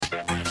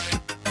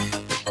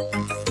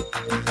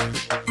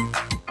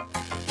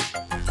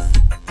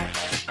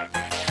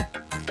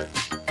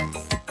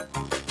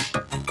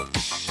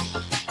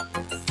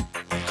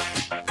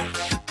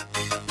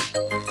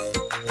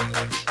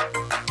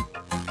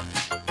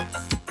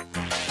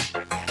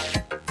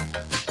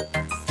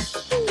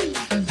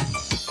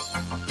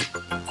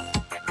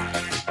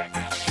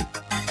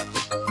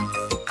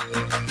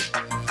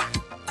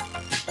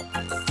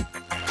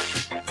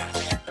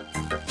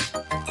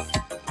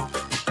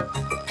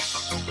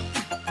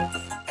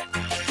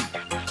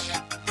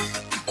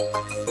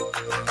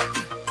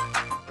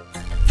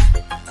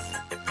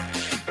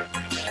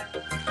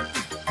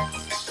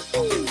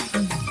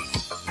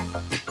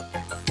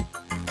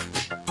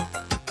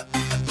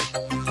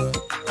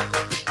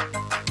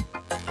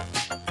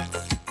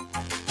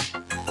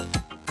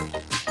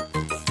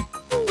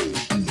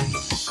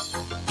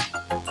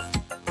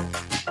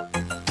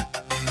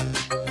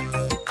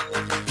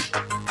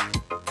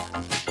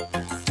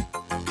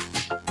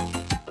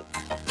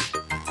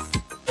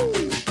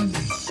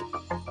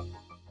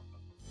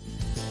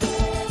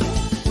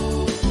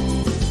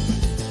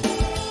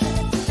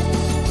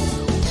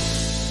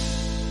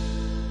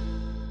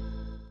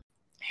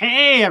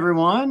Hey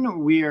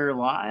everyone, we are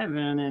live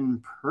and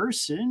in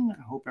person.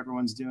 I hope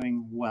everyone's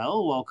doing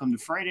well. Welcome to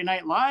Friday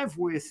Night Live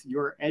with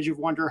your Edge of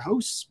Wonder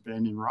hosts,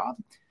 Ben and Rob.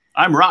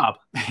 I'm Rob.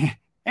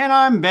 And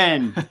I'm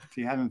Ben, if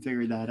you haven't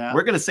figured that out.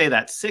 We're going to say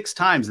that 6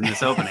 times in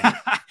this opening.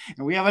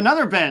 And we have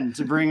another Ben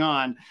to bring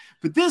on.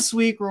 But this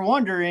week, we're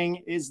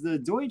wondering, is the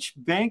Deutsche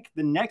Bank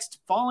the next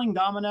falling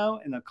domino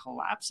in the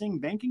collapsing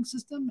banking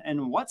system?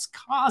 And what's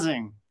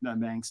causing the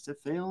banks to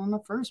fail in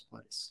the first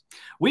place?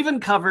 We've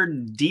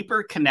uncovered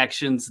deeper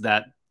connections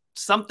that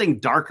something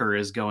darker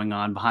is going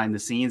on behind the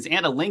scenes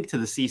and a link to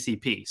the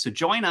CCP. So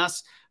join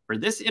us for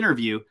this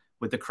interview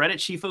with the credit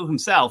chifu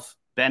himself,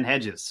 Ben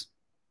Hedges.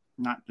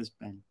 Not this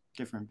Ben.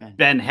 Different Ben.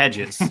 Ben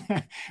Hedges.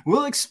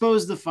 We'll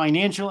expose the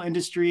financial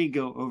industry,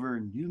 go over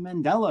new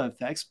Mandela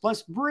effects,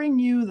 plus bring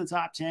you the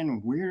top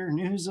 10 weirder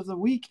news of the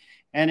week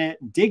and a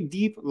dig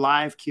deep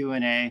live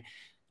Q&A.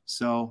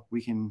 So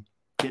we can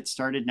get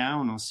started now,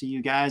 and we'll see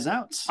you guys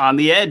out on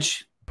the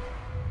edge.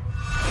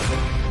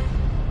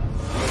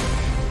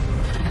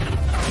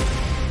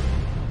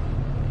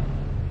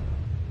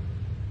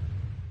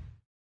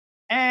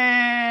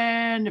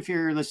 And if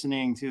you're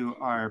listening to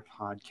our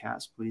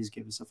podcast, please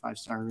give us a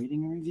 5-star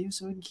rating and review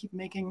so we can keep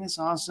making this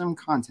awesome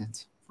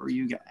content for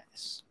you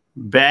guys.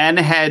 Ben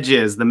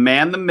Hedges, the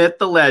man, the myth,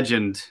 the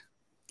legend.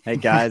 Hey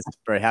guys,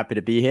 very happy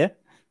to be here.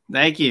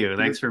 Thank you.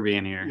 Thanks for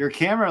being here. Your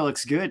camera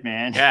looks good,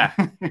 man. Yeah.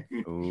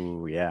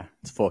 Ooh, yeah.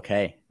 It's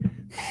 4K.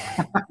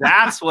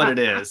 That's what it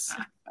is.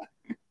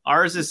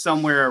 Ours is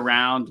somewhere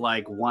around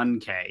like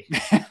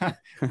 1K.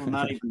 Well,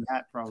 not even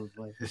that,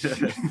 probably.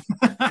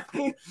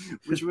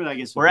 Which would, I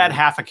guess, we're at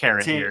half a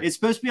carat here. It's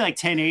supposed to be like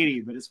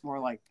 1080, but it's more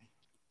like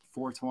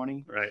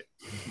 420.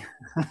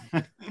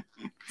 Right.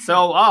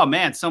 So, oh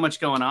man, so much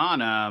going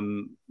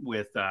on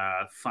with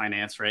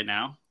finance right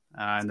now.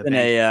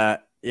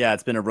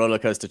 It's been a roller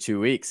coaster 2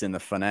 weeks in the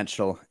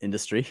financial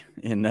industry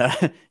in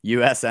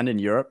US and in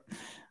Europe.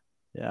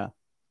 Yeah.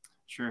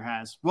 Sure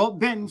has. Well,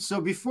 Ben,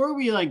 so before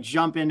we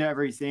jump into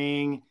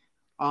everything,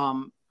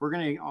 we're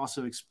going to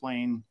also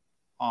explain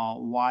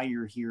why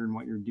you're here and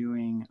what you're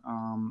doing.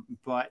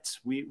 But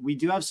we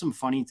do have some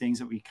funny things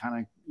that we kind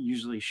of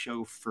usually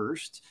show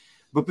first.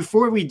 But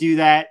before we do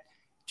that,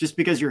 just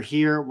because you're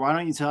here, why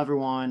don't you tell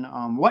everyone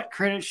what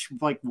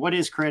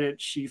is Credit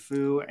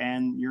Shifu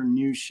and your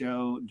new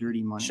show,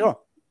 Dirty Money? Sure.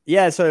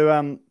 Yeah.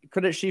 So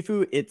Credit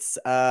Shifu, it's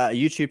a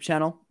YouTube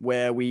channel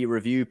where we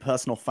review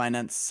personal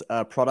finance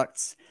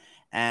products.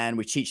 And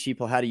we teach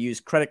people how to use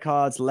credit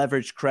cards,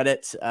 leverage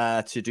credit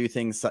to do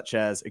things such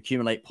as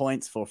accumulate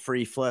points for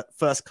free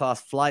first-class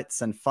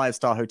flights and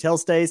 5-star hotel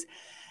stays,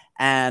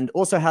 and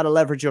also how to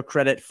leverage your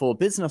credit for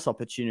business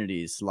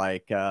opportunities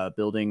like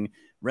building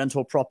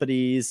rental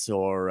properties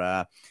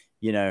or,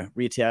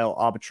 retail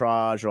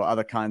arbitrage or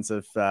other kinds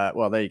of,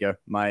 there you go.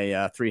 My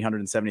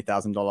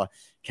 $370,000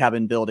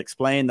 cabin build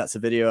explained. That's a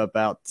video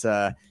about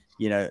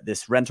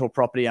this rental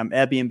property,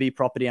 Airbnb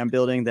property I'm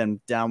building. Then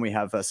down we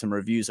have some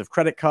reviews of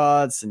credit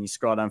cards, and you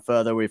scroll down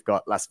further, we've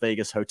got Las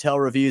Vegas hotel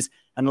reviews.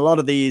 And a lot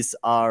of these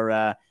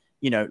are,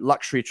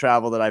 luxury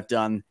travel that I've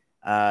done,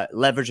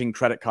 leveraging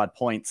credit card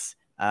points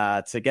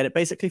to get it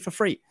basically for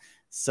free.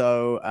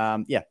 So,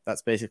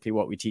 that's basically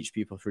what we teach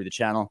people through the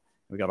channel.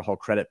 We've got a whole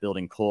credit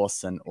building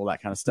course and all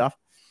that kind of stuff.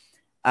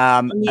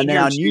 And then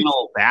our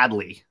channel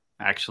badly,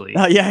 actually.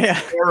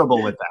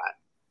 Terrible with that.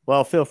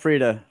 Well, feel free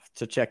to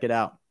check it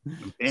out.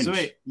 So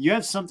wait, you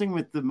have something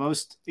with the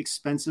most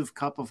expensive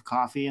cup of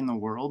coffee in the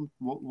world?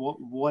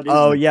 What is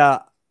it?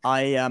 Yeah,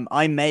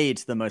 I made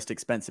the most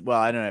expensive. Well,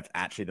 I don't know if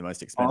actually the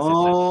most expensive.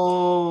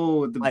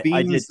 Oh, the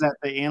beans that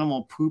the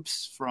animal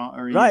poops from.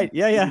 Right.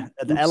 Yeah.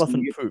 The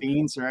elephant poop.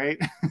 Beans, right?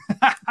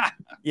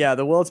 Yeah,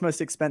 the world's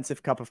most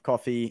expensive cup of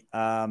coffee.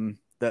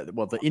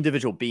 The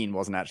individual bean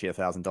wasn't actually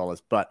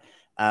 $1,000, but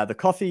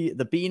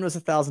the bean was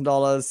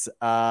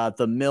 $1,000.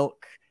 The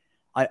milk.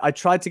 I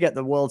tried to get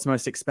the world's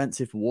most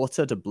expensive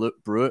water to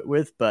brew it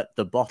with, but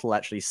the bottle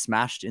actually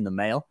smashed in the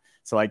mail.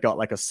 So I got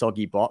like a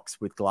soggy box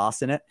with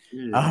glass in it.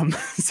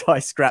 So I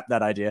scrapped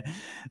that idea.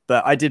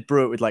 But I did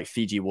brew it with like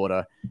Fiji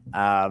water.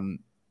 The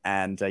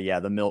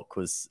milk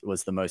was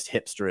the most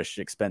hipsterish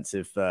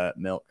expensive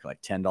milk,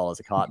 like $10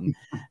 a carton.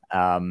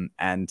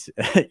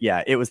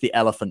 It was the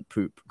elephant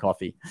poop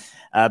coffee.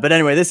 But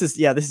anyway, this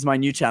is my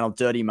new channel,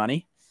 Dirty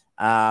Money.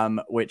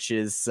 Which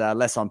is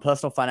less on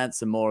personal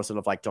finance and more sort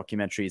of like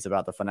documentaries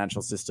about the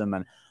financial system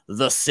and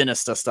the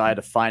sinister side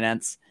of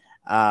finance.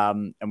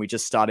 And we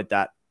just started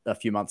that a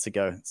few months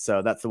ago.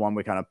 So that's the one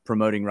we're kind of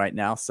promoting right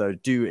now. So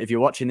if you're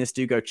watching this,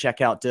 do go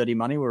check out Dirty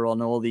Money. We're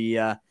on all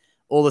the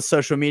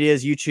social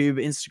medias, YouTube,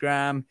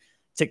 Instagram,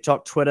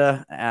 TikTok,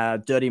 Twitter.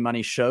 Dirty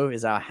Money Show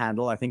is our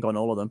handle, I think, on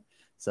all of them.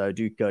 So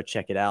do go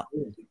check it out.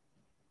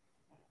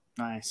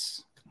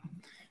 Nice.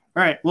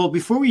 All right. Well,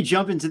 before we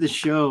jump into the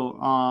show,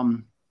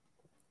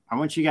 I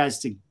want you guys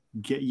to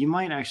you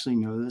might actually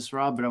know this,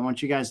 Rob, but I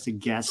want you guys to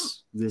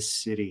guess this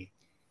city.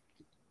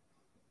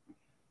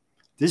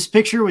 This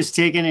picture was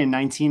taken in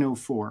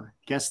 1904.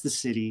 Guess the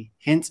city.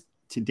 Hint,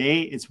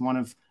 today it's one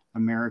of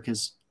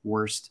America's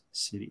worst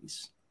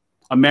cities.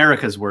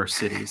 America's worst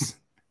cities.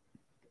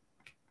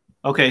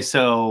 Okay,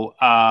 so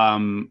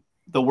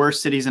the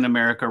worst cities in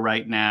America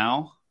right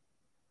now.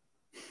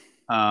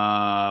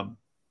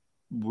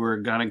 We're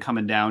gonna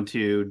coming down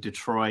to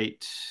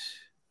Detroit,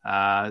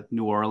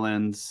 New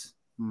Orleans.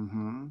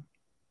 Mm-hmm.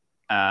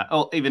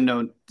 Even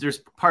though there's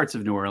parts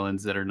of New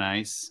Orleans that are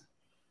nice.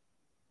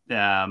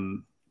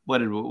 What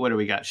do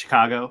we got?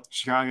 Chicago.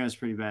 Chicago is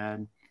pretty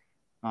bad.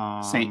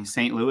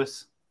 St.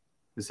 Louis.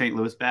 Is St.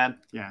 Louis bad?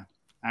 Yeah,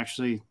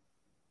 actually,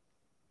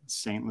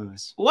 St.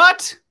 Louis.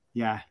 What?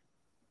 Yeah.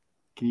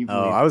 Can you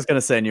believe? Oh, I was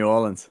gonna say New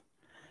Orleans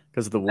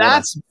because of the water.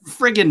 That's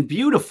friggin'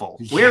 beautiful.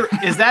 Where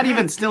is that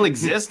even still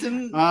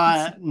existing?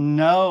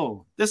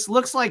 No. This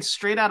looks like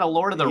straight out of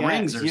Lord of the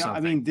Rings or something. I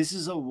mean, this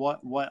is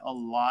what a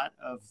lot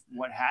of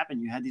what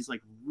happened. You had these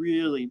like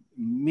really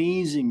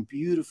amazing,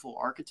 beautiful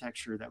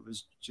architecture that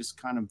was just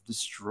kind of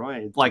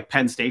destroyed. Like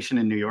Penn Station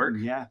in New York.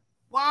 Yeah.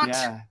 What?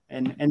 Yeah.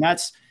 And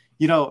that's,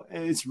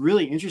 it's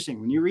really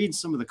interesting when you read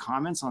some of the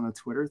comments on a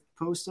Twitter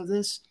post of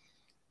this.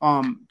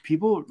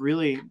 People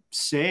really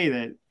say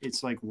that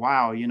it's like,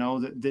 wow,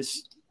 that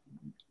this.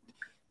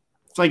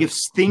 It's like if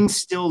things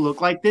still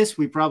look like this,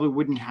 we probably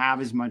wouldn't have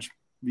as much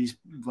these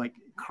like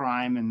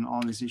crime and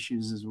all these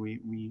issues as we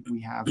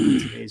have in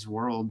today's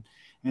world.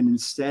 And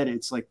instead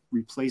it's like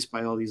replaced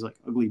by all these like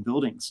ugly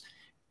buildings.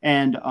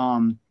 And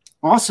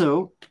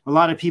also a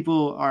lot of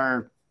people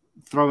are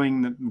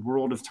throwing the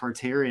world of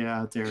Tartaria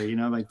out there,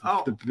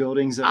 the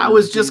buildings. I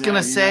was just going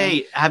to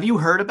say, have you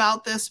heard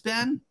about this,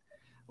 Ben?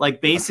 Like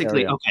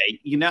basically, okay,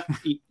 you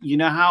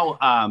know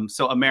how,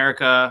 so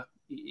America,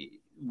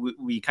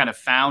 we kind of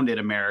founded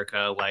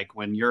America like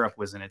when Europe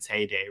was in its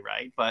heyday,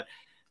 right? But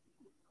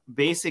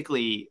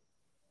basically,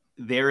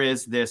 there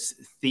is this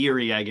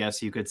theory, I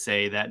guess you could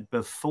say, that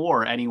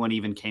before anyone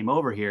even came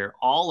over here,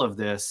 all of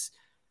this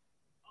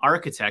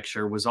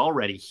architecture was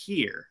already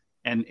here.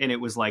 And it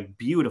was like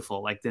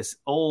beautiful, like this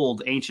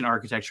old ancient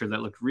architecture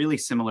that looked really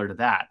similar to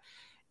that.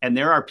 And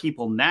there are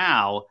people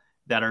now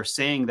that are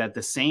saying that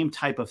the same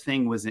type of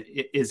thing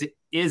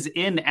is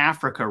in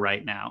Africa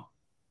right now,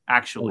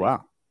 actually. Oh,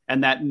 wow.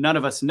 And that none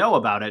of us know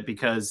about it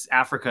because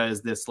Africa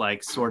is this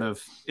like sort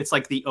of, it's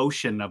like the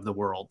ocean of the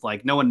world.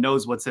 Like no one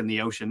knows what's in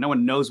the ocean. No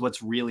one knows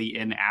what's really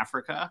in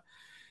Africa.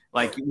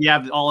 Like we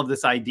have all of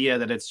this idea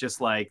that it's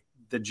just like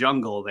the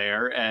jungle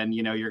there. And,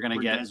 you're going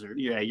to get, desert.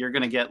 You're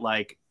going to get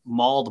like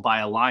mauled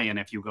by a lion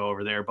if you go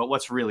over there. But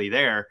what's really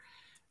there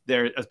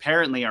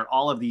apparently are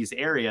all of these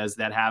areas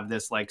that have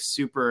this like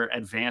super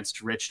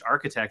advanced, rich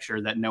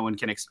architecture that no one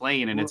can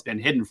explain, and it's been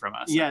hidden from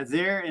us. Yeah,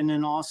 there, and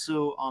then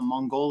also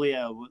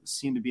Mongolia would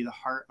seem to be the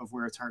heart of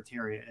where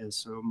Tartaria is.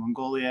 So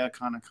Mongolia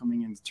kind of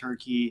coming into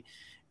Turkey,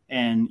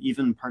 and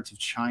even parts of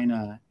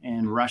China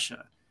and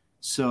Russia.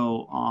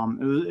 So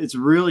it's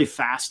really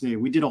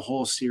fascinating. We did a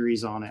whole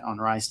series on it on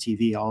Rise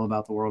TV, all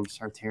about the world of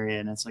Tartaria,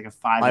 and it's like a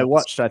 5. I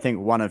watched, I think,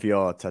 one of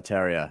your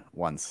Tartaria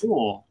once.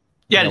 Cool.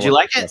 Yeah, did you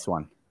like it? This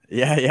one.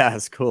 Yeah,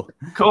 it's cool.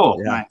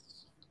 Cool. Yeah.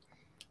 Nice.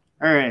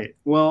 All right.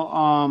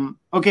 Well,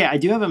 okay, I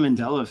do have a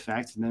Mandela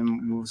effect, and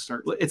then we'll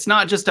start. It's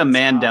not just a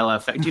Mandela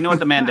effect. Do you know what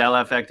the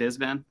Mandela effect is,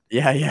 Ben?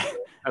 Yeah.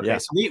 Okay, yeah.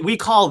 so we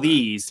call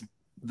these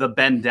the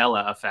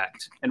Bendela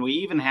effect, and we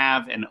even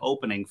have an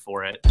opening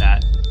for it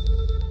that.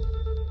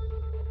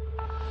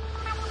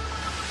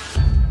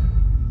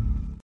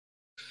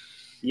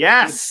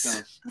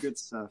 Yes. Good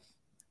stuff.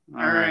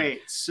 All right.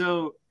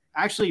 So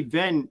actually,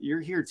 Ben,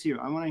 you're here too.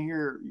 I want to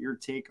hear your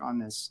take on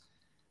this.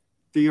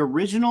 The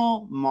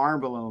original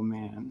Marlboro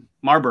Man.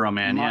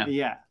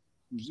 Yeah.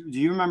 Do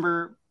you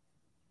remember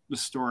the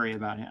story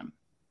about him?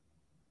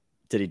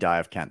 Did he die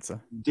of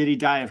cancer?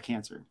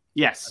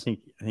 Yes. I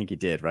think he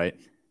did, right?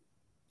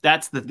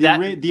 That's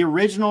the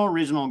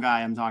original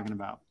guy I'm talking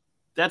about.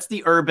 That's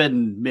the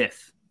urban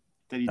myth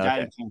that he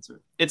died of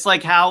cancer. It's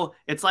like how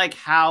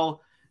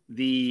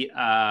the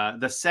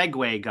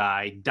Segway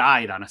guy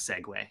died on a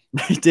Segway.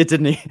 He did,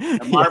 didn't he?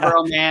 The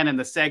Marlboro Man and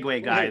the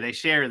Segway guy, they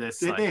share this.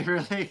 Did they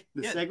really?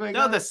 Segway guy?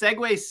 No, the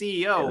Segway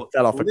CEO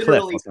fell off a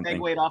literally cliff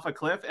segued off a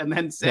cliff, and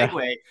then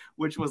Segway,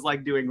 which was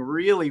like doing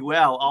really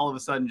well, all of a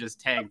sudden just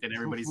tanked, and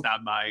everybody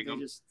stopped buying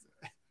them.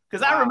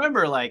 Because I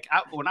remember, like,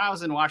 when I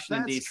was in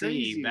Washington,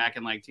 D.C. back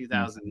in, like,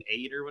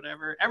 2008 or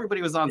whatever,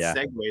 everybody was on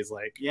Segways.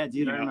 Like, yeah,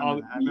 dude, I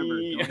remember.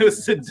 It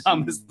was the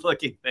dumbest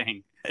looking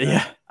thing.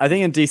 Yeah. I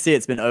think in D.C.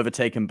 it's been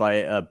overtaken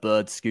by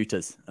bird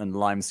scooters and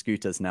Lime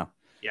scooters now.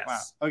 Yes.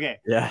 Wow. Okay.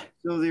 Yeah.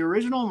 So the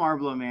original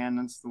Marlboro Man,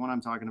 that's the one I'm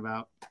talking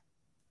about,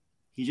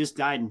 he just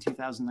died in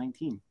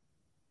 2019.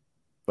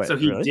 Wait, so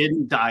he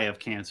didn't die of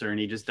cancer, and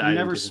he just died. He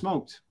never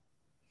smoked.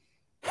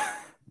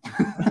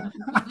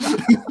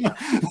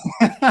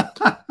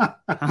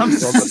 I'm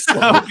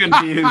so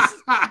confused.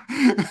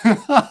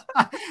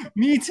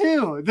 Me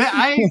too.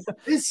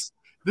 This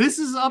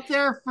is up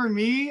there for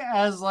me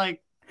as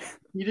like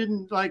he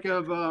didn't like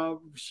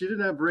she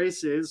didn't have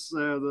braces.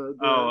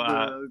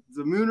 The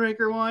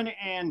Moonraker one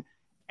and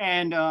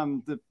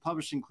the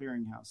Publishing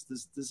Clearinghouse.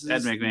 This is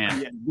Ed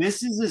McMahon. Yeah,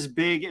 this is as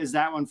big as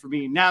that one for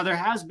me. Now there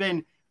has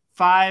been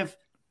 5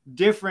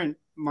 different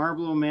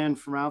Marlboro Man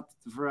throughout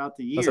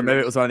the years. So maybe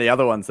it was one of the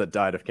other ones that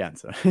died of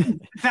cancer.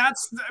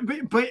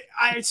 But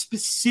I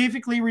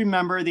specifically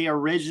remember the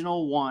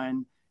original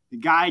one. The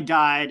guy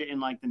died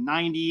in like the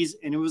 90s,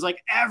 and it was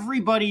like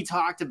everybody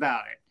talked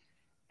about it.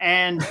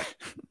 And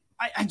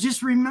I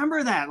just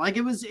remember that. Like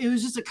it was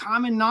just a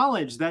common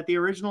knowledge that the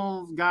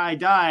original guy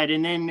died,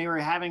 and then they were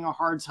having a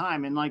hard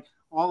time, and like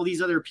all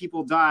these other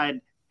people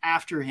died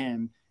after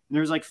him. And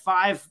there's like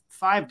five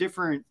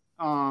different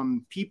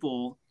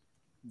people,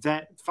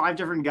 that 5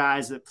 different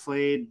guys that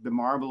played the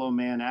Marlboro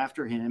Man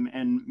after him,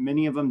 and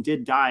many of them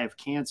did die of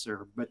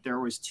cancer, but there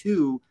was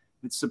 2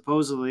 that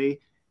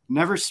supposedly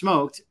never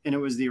smoked, and it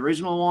was the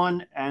original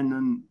one, and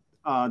then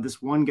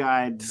this one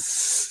guy.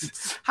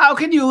 How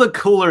can you look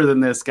cooler than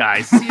this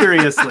guy?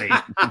 Seriously.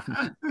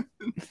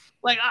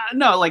 Like,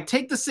 no, like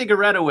take the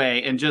cigarette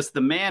away, and just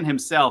the man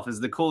himself is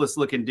the coolest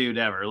looking dude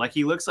ever. Like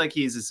he looks like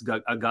he's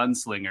a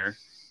gunslinger,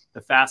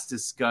 the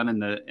fastest gun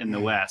in the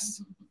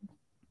West.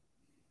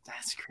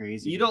 That's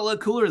crazy. You don't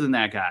look cooler than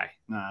that guy.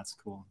 No, that's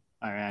cool.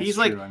 All right, he's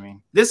true, like, I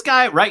mean, this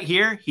guy right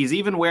here, he's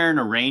even wearing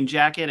a rain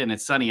jacket and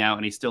it's sunny out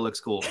and he still looks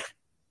cool.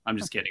 I'm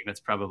just kidding. That's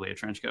probably a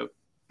trench coat.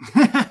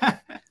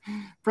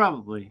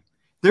 Probably.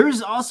 There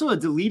is also a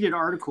deleted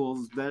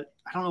article that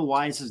I don't know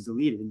why this is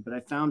deleted, but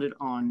I found it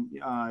on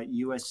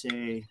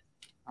USA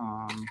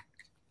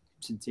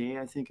Today,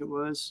 I think it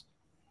was.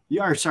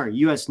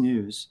 US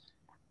News.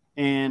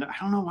 And I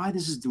don't know why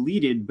this is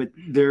deleted, but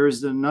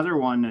there's another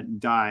one that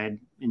died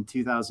in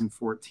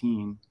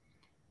 2014.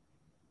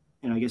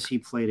 And I guess he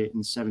played it in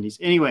the 70s.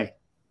 Anyway,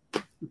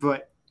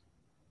 but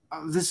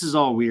this is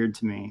all weird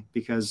to me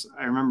because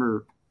I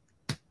remember,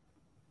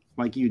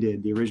 like you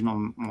did, the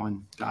original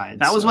one died.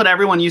 That was what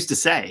everyone used to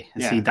say,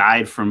 is Yeah. he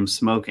died from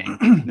smoking.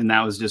 And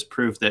that was just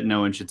proof that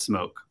no one should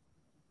smoke.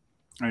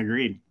 I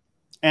agreed.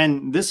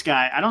 And this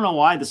guy, I don't know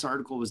why this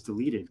article was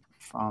deleted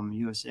from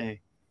US News.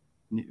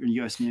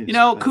 You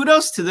know,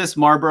 kudos to this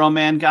Marlboro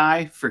Man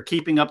guy for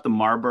keeping up the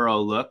Marlboro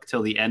look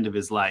till the end of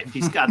his life.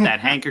 He's got that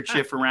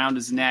handkerchief around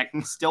his neck,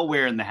 still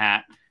wearing the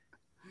hat.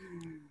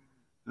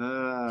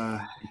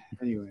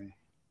 Anyway,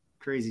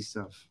 crazy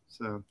stuff.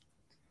 So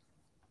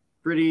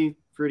pretty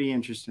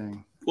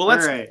interesting. Well,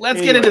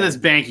 let's get into this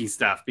banking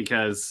stuff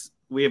because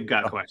we have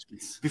got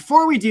questions.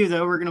 Before we do,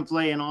 though, we're going to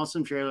play an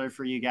awesome trailer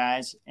for you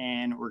guys,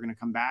 and we're going to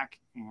come back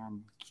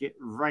and get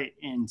right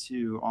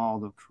into all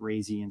the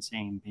crazy,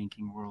 insane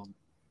banking world.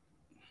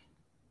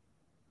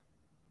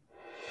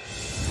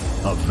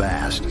 A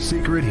vast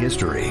secret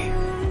history.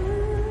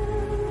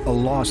 A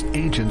lost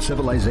ancient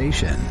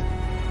civilization.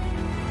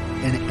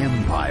 An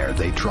empire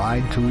they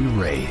tried to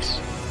erase.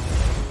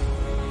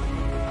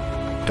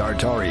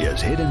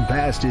 Tartaria's hidden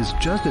past is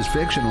just as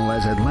fictional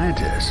as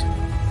Atlantis.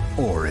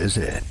 Or is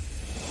it?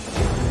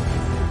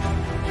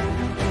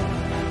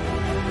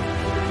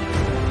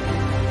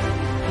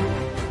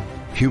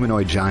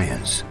 Humanoid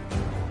giants.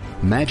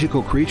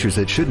 Magical creatures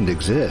that shouldn't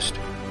exist.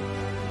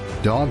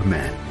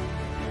 Dogmen.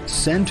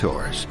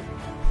 Centaurs.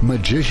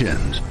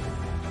 Magicians.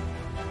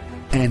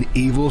 And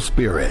evil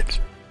spirits.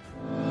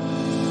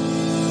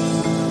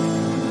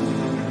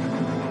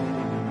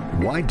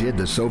 Why did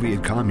the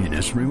Soviet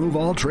communists remove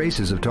all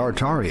traces of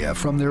Tartaria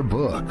from their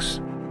books?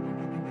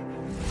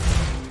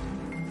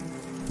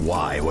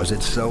 Why was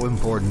it so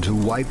important to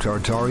wipe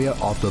Tartaria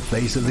off the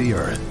face of the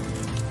earth?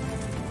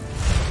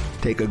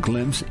 Take a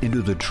glimpse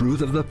into the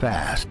truth of the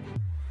past.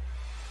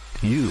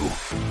 You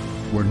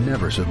were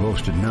never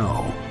supposed to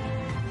know.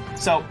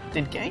 So,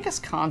 did Genghis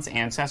Khan's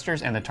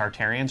ancestors and the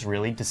Tartarians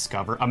really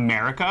discover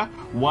America?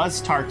 Was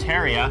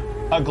Tartaria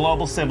a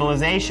global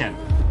civilization?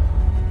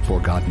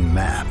 Forgotten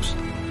maps.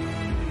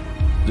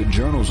 The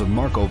journals of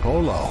Marco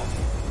Polo.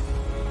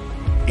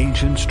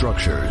 Ancient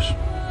structures.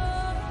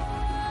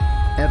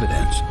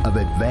 Evidence of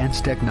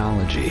advanced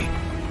technology.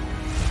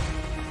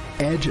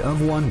 Edge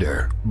of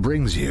Wonder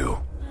brings you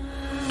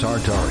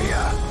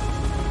Tartaria.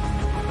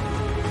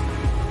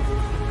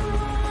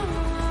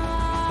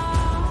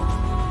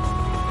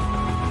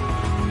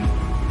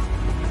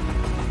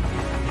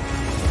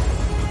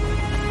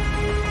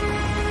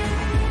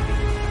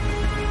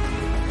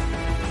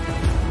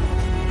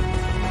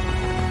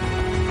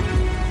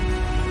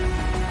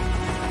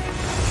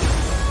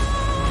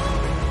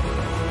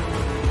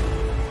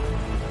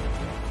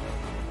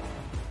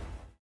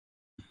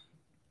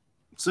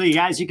 So, you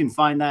guys, you can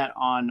find that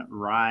on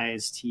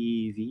Rise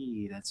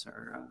TV. That's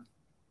our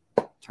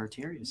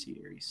Tartaria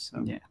series.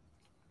 So. Yeah.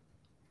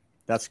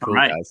 That's cool,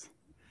 right.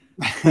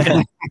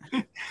 guys.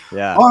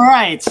 Yeah. All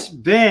right,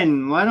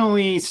 Ben, why don't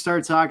we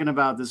start talking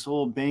about this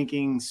whole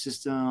banking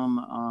system?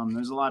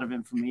 There's a lot of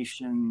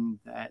information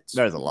that's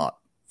There's a lot.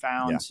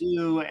 found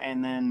too.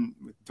 And then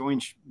with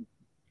Deutsche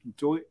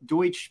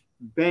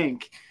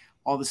Bank,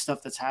 all the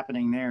stuff that's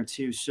happening there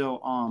too.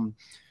 So,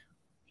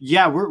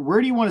 yeah,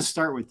 where do you want to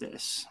start with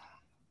this?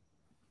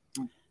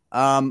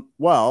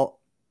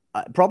 Well,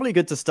 probably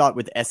good to start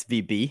with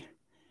SVB.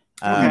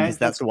 Because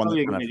that's the one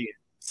probably that a kind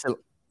good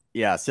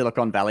of,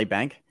 Silicon Valley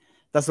Bank.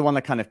 That's the one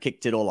that kind of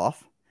kicked it all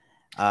off.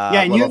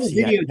 Yeah, and well, you have a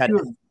obviously video had-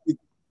 too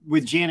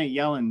with Janet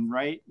Yellen,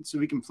 right? So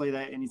we can play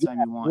that anytime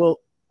you want.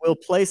 We'll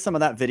play some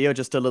of that video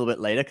just a little bit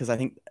later because I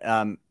think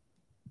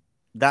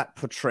that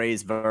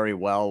portrays very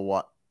well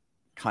what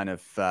kind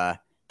of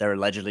they're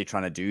allegedly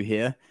trying to do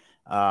here.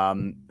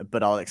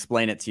 But I'll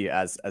explain it to you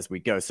as we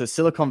go. So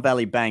Silicon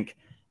Valley Bank,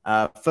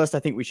 first, I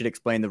think we should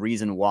explain the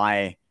reason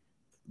why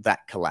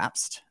that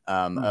collapsed,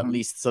 at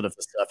least sort of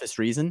the surface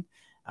reason.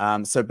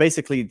 So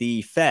basically,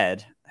 the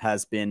Fed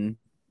has been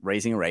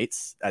raising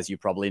rates, as you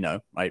probably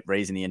know, right?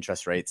 Raising the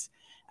interest rates.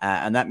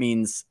 And that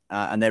means,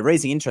 and they're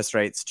raising interest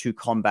rates to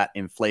combat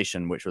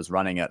inflation, which was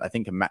running at, I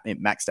think it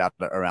maxed out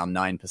at around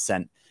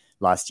 9%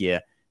 last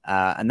year.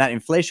 And that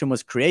inflation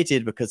was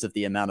created because of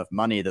the amount of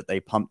money that they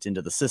pumped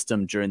into the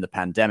system during the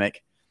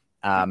pandemic.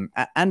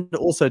 And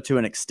also to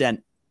an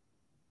extent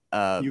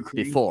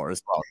before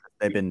as well.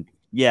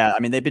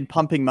 They've been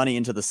pumping money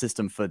into the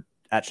system for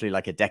actually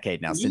like a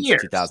decade now, since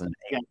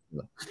 2008.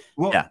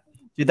 Well,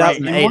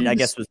 2008, right. I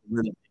guess, was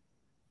really...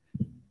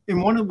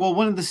 And one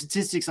of the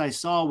statistics I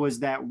saw was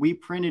that we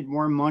printed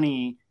more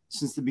money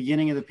since the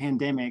beginning of the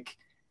pandemic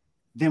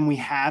than we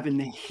have in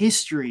the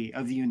history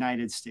of the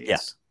United States. Yeah.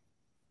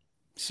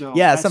 So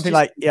something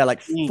like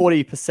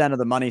 40% of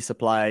the money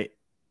supply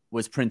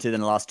was printed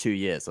in the last 2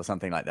 years or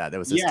something like that. There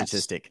was a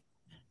statistic.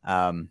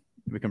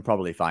 We can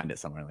probably find it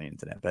somewhere on the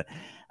internet. But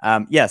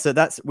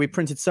so we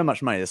printed so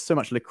much money. There's so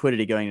much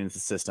liquidity going into the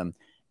system.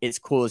 It's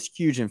caused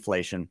huge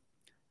inflation.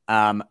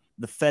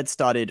 The Fed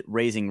started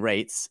raising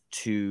rates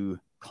to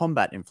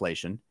combat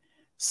inflation.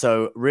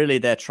 So really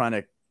they're trying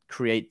to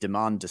create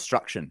demand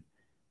destruction,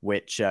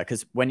 which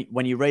because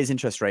when you raise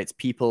interest rates,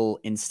 people,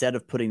 instead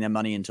of putting their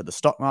money into the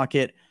stock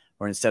market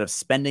or instead of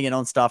spending it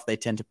on stuff, they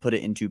tend to put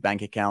it into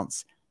bank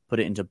accounts, put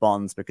it into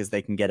bonds because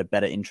they can get a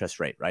better interest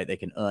rate, right? They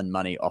can earn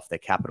money off their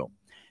capital.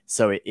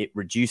 So it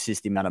reduces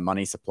the amount of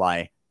money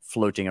supply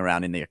floating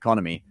around in the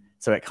economy.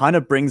 So it kind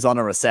of brings on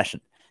a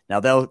recession.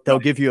 Now they'll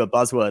give you a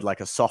buzzword like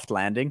a soft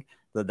landing,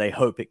 that they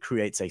hope it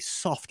creates a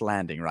soft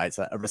landing, right?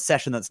 So a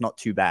recession that's not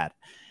too bad.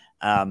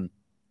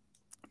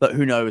 But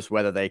who knows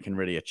whether they can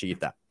really achieve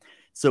that.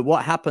 So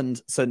what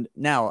happened? So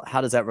now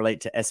how does that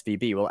relate to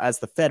SVB? Well, as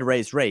the Fed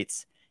raised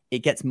rates, it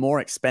gets more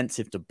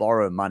expensive to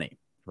borrow money,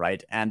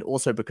 right? And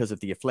also because of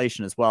the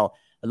inflation as well,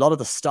 a lot of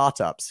the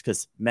startups,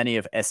 because many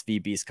of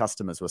SVB's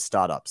customers were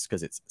startups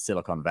because it's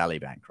Silicon Valley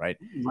Bank, right?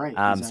 Right.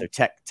 Exactly.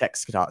 So tech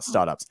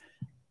startups.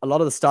 A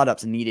lot of the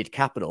startups needed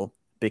capital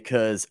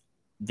because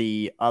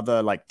the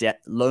other like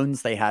debt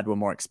loans they had were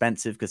more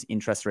expensive because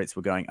interest rates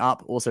were going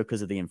up. Also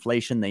because of the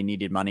inflation, they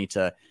needed money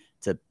to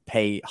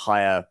pay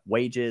higher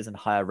wages and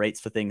higher rates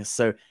for things.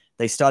 So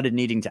they started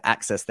needing to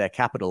access their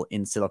capital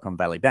in Silicon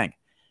Valley Bank.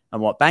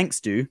 And what banks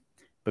do,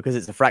 because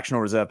it's a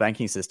fractional reserve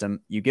banking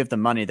system, you give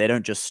them money. They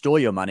don't just store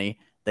your money.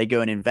 They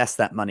go and invest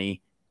that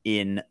money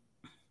in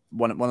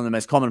one of the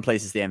most common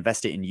places. They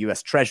invest it in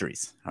US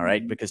treasuries, all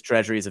right? Because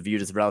treasuries are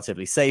viewed as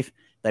relatively safe.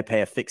 They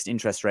pay a fixed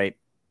interest rate.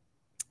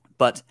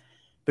 But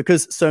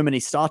because so many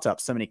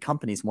startups, so many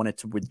companies wanted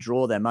to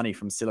withdraw their money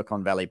from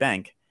Silicon Valley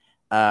Bank,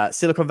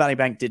 Silicon Valley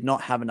Bank did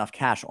not have enough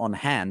cash on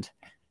hand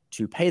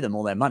to pay them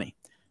all their money.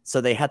 So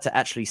they had to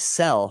actually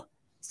sell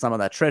some of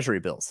their treasury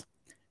bills.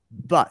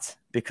 But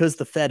because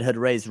the Fed had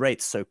raised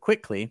rates so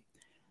quickly,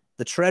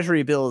 the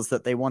treasury bills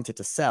that they wanted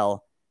to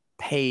sell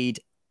paid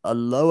a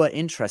lower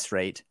interest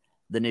rate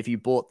than if you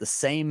bought the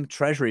same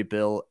treasury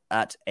bill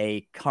at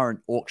a current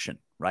auction,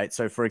 right?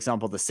 So for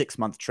example, the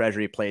 6-month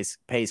treasury pays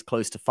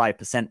close to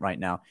 5% right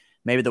now.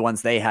 Maybe the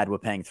ones they had were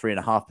paying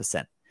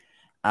 3.5%.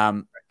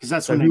 Because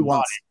that's when they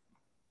bought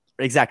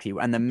it. Exactly.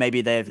 And then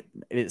maybe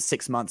it's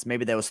 6 months,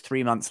 maybe there was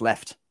 3 months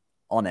left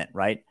on it,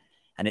 right?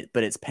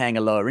 But it's paying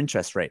a lower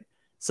interest rate.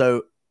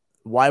 So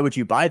why would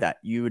you buy that?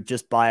 You would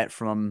just buy it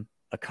from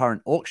a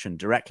current auction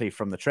directly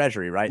from the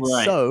treasury, right?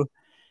 So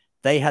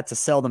they had to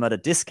sell them at a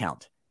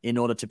discount in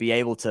order to be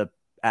able to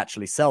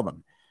actually sell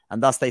them.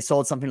 And thus they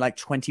sold something like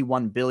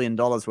 $21 billion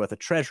worth of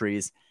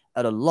treasuries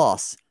at a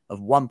loss of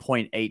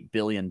 $1.8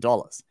 billion.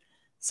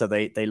 So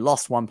they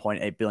lost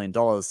 $1.8 billion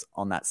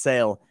on that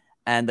sale,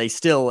 and they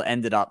still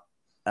ended up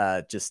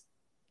just,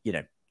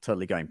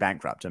 totally going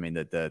bankrupt. I mean,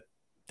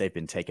 they've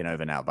been taken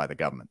over now by the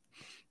government.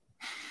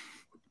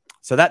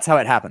 So that's how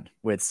it happened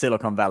with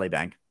Silicon Valley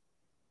Bank.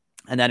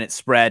 And then it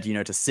spread,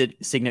 to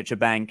Signature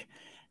Bank.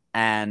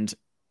 And,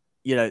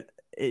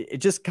 it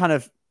just kind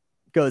of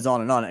goes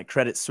on and on. At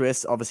Credit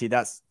Suisse, obviously,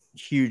 that's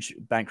huge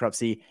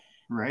bankruptcy.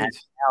 Right. And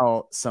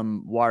now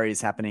some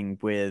worries happening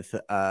with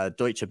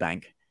Deutsche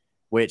Bank,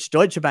 which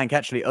Deutsche Bank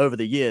actually over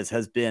the years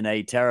has been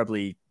a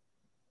terribly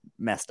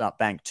messed up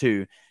bank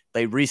too.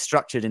 They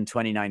restructured in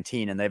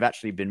 2019 and they've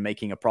actually been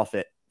making a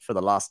profit for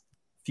the last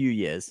few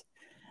years.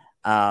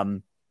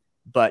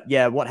 But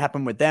yeah, what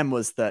happened with them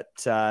was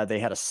that they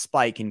had a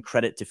spike in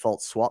credit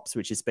default swaps,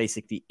 which is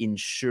basically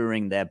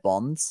insuring their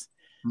bonds,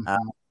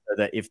 so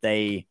that if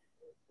they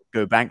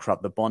go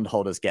bankrupt, the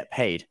bondholders get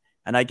paid.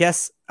 And I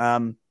guess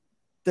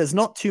there's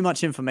not too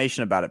much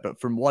information about it, but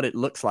from what it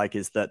looks like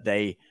is that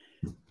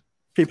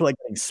people are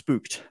getting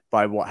spooked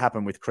by what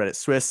happened with Credit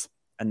Suisse,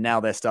 and now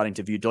they're starting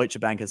to view Deutsche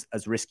Bank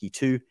as risky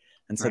too.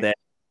 And so they're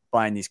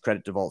buying these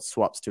credit default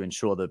swaps to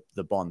insure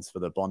the bonds for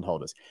the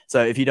bondholders.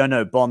 So if you don't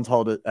know,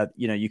 bondholder,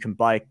 you can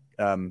buy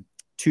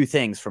two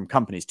things from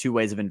companies, two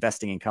ways of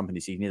investing in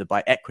companies. You can either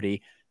buy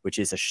equity, which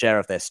is a share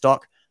of their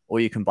stock, or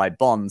you can buy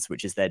bonds,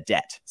 which is their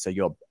debt. So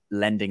you're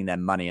lending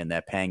them money and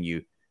they're paying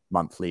you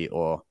monthly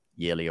or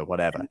yearly or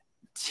whatever.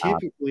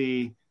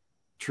 Typically,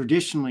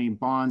 traditionally,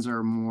 bonds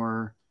are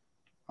more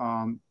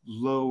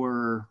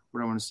lower. What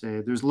do I want to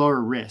say? There's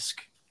lower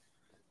risk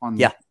on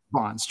the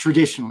bonds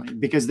traditionally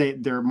because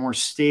they're more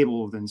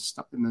stable than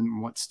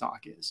what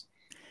stock is.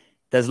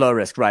 There's low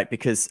risk, right?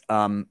 Because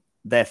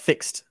they're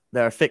fixed.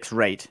 They're a fixed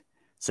rate,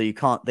 so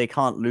they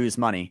can't lose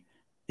money.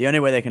 The only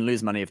way they can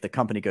lose money if the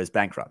company goes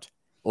bankrupt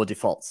or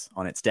defaults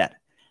on its debt.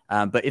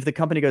 But if the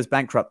company goes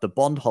bankrupt, the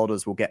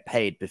bondholders will get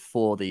paid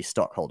before the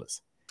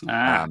stockholders.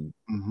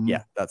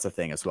 Yeah, that's a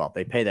thing as well.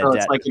 They pay their debt.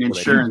 It's like an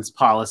insurance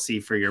policy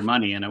for your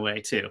money in a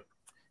way too.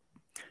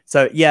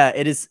 So yeah,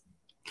 it is.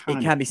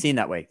 It can be seen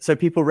that way. So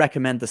people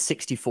recommend the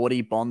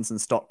 60-40 bonds and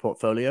stock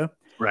portfolio.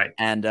 Right.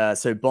 And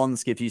so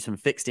bonds give you some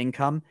fixed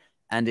income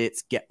and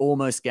it's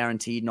almost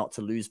guaranteed not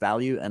to lose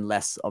value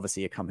unless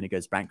obviously a company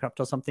goes bankrupt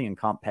or something and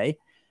can't pay.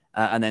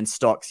 And then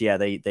stocks,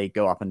 they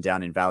go up and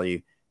down in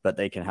value, but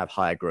they can have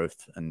higher growth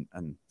and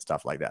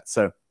stuff like that.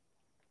 So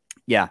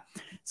yeah.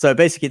 So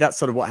basically that's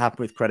sort of what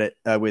happened with credit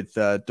with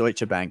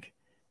Deutsche Bank.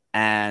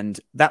 And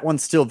that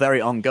one's still very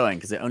ongoing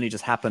because it only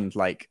just happened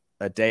like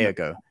a day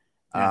ago.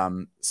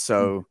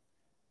 So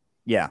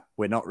yeah,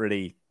 we're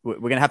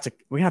gonna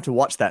have to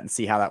watch that and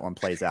see how that one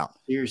plays out.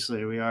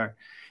 Seriously, we are.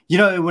 You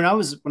know, when I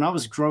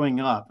was growing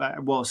up,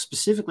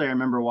 specifically, I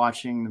remember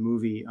watching the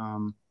movie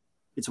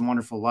 "It's a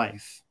Wonderful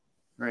Life,"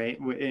 right?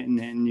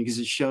 And because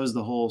it shows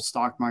the whole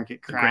stock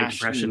market crash,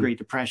 the Great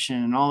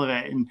Depression, and all of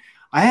it. And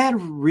I had a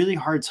really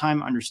hard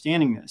time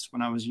understanding this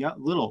when I was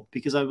little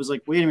because I was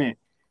like, wait a minute,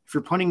 if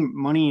you're putting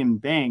money in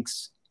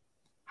banks,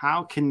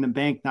 how can the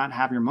bank not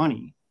have your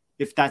money?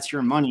 If that's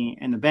your money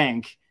in the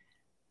bank.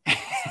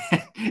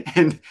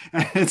 and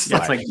it's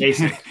like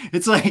basic.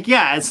 It's like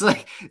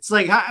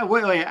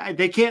wait,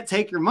 they can't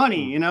take your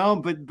money,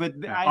 but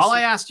all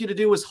I asked you to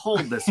do was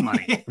hold this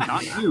money,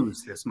 not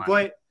use this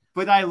money.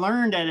 But I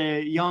learned at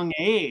a young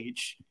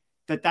age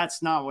that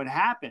that's not what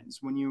happens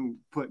when you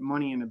put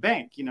money in the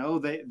bank.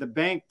 The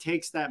bank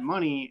takes that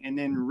money and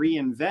then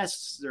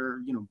reinvests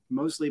or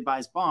mostly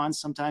buys bonds.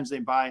 Sometimes they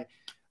buy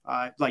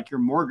like your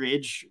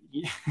mortgage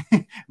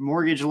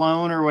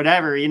loan or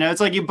whatever, it's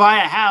like you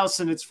buy a house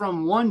and it's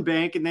from one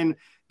bank and then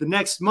the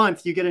next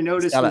month you get a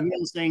notice in the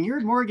mail saying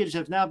your mortgage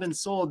has now been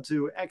sold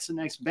to X and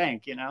X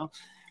bank,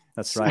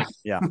 That's right.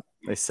 Yeah.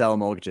 They sell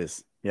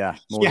mortgages. Yeah.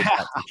 Mortgage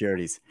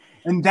securities.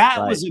 And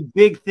that was a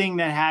big thing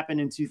that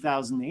happened in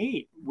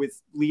 2008 with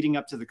leading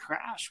up to the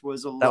crash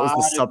was that was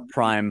the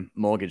subprime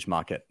mortgage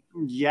market.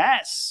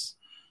 Yes.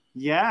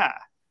 Yeah.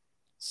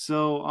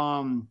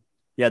 So,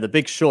 yeah, The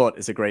Big Short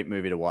is a great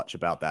movie to watch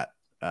about that.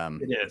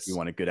 It is. If you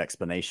want a good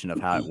explanation of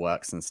how it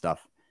works and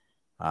stuff.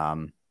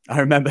 I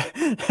remember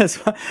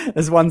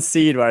there's one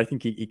scene where I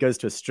think he goes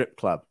to a strip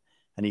club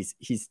and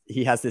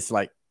he has this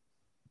like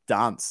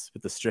dance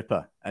with the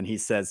stripper and he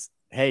says,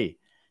 hey,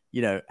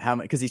 how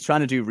much, because he's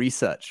trying to do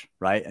research,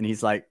 right? And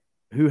he's like,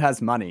 who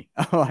has money?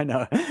 Oh, I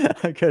know.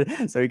 Okay.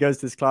 So he goes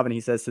to this club and he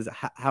says,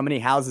 how many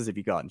houses have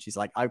you got? And she's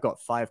like, I've got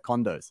 5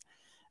 condos.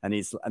 And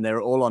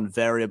they're all on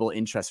variable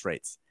interest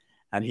rates.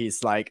 And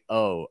he's like,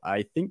 "Oh,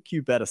 I think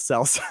you better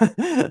sell some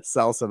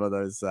of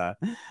those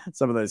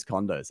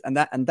condos."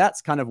 And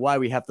that's kind of why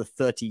we have the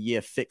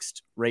 30-year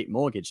fixed rate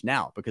mortgage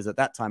now, because at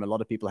that time a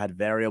lot of people had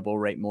variable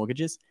rate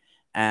mortgages,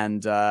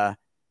 and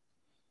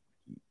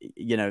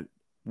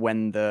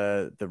when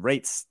the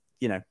rates,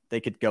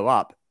 they could go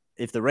up.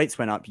 If the rates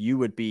went up, you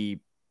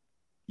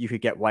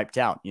could get wiped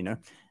out,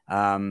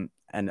 and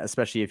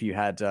especially if you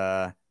had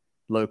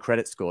low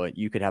credit score,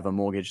 you could have a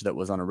mortgage that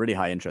was on a really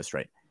high interest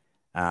rate.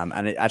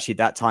 And actually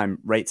that time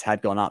rates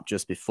had gone up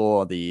just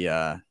before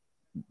the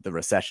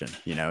recession,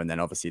 and then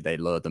obviously they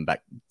lowered them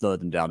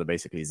down to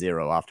basically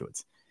zero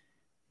afterwards.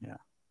 Yeah.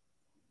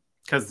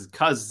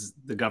 Because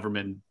the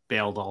government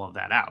bailed all of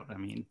that out. I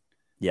mean,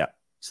 yeah.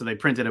 So they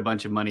printed a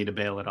bunch of money to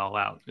bail it all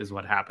out is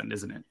what happened,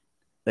 isn't it?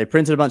 They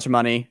printed a bunch of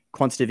money,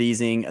 quantitative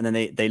easing, and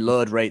then they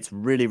lowered rates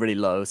really, really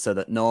low so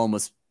that no one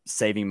was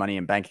saving money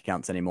in bank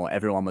accounts anymore.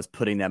 Everyone was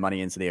putting their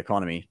money into the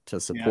economy to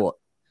support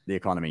the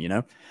economy,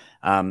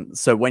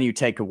 so when you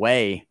take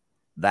away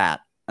that,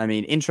 I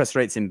mean, interest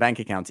rates in bank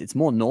accounts, it's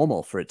more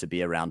normal for it to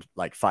be around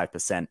like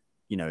 5%,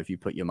 if you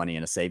put your money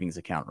in a savings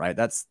account, right?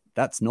 That's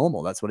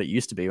normal. That's what it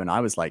used to be when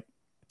I was like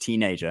a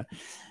teenager.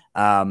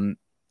 And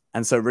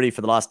so really for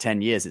the last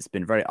 10 years, it's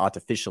been very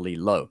artificially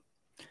low.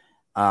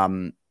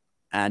 And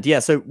yeah,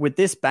 so with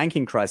this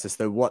banking crisis,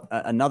 though, what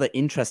another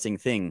interesting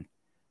thing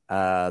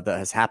that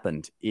has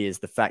happened is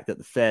the fact that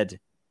the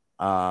Fed,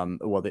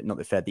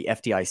 the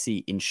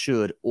FDIC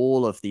insured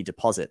all of the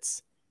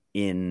deposits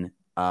in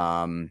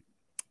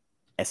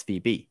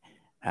SVB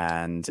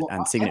and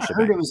Signature I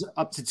heard Bank. it was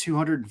up to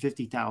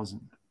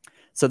 250,000.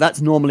 So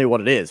that's normally what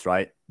it is,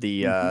 right?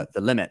 The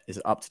limit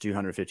is up to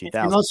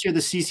 250,000. Unless you're the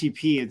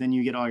CCP, then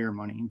you get all your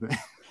money. But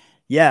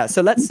Yeah,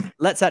 so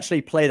let's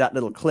actually play that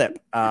little clip.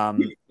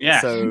 Yeah.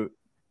 So,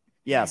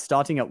 yeah,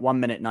 starting at 1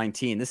 minute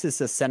 19. This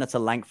is Senator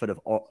Lankford of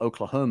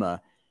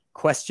Oklahoma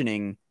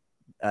questioning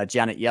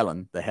Janet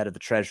Yellen, the head of the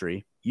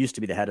Treasury, used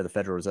to be the head of the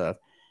Federal Reserve,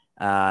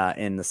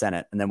 in the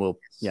Senate, and then we'll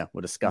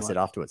discuss it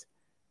afterwards.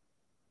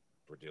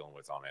 We're dealing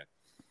with on it.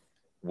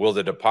 Will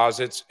the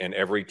deposits in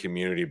every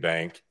community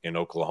bank in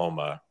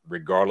Oklahoma,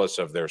 regardless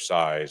of their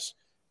size,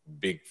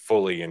 be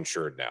fully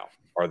insured now?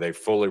 Are they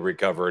fully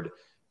recovered?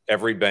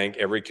 Every bank,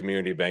 every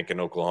community bank in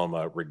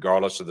Oklahoma,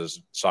 regardless of the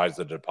size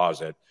of the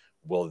deposit,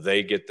 will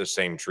they get the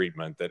same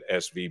treatment that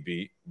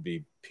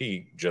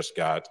SVBP just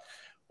got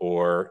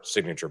or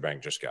Signature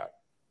Bank just got?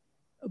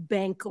 A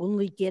bank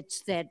only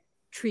gets that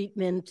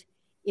treatment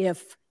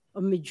if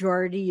a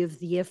majority of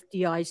the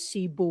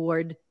FDIC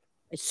board,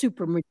 a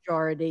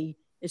supermajority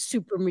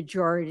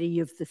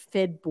of the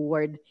Fed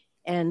board,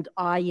 and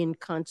I, in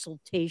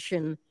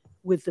consultation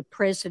with the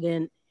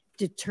president,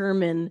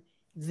 determine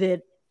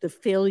that the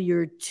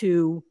failure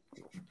to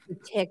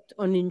protect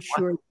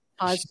uninsured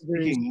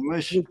depositors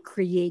would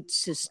create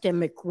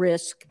systemic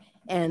risk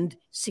and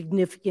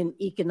significant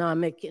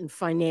economic and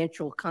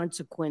financial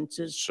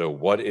consequences. So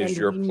what is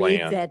your plan?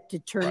 Made that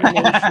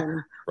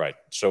determination. Right.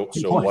 So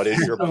what is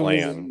your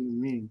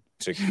plan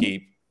to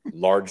keep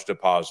large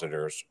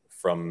depositors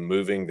from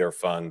moving their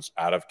funds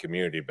out of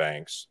community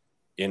banks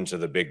into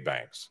the big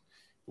banks?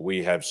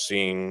 We have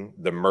seen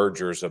the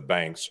mergers of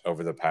banks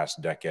over the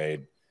past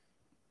decade.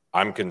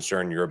 I'm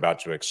concerned you're about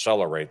to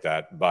accelerate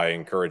that by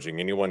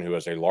encouraging anyone who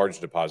has a large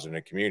deposit in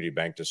a community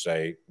bank to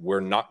say, we're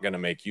not going to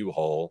make you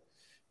whole,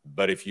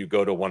 but if you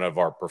go to one of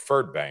our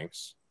preferred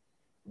banks,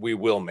 we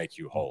will make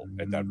you whole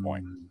at that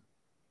point.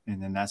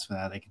 And then that's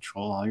how they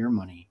control all your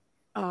money.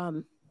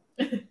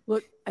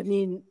 Look, I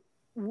mean,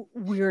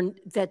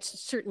 that's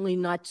certainly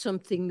not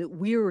something that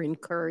we're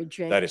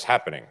encouraging. That is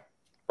happening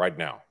right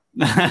now.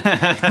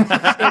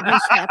 That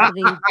is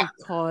happening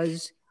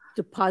because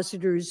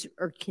depositors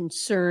are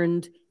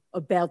concerned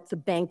about the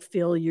bank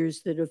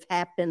failures that have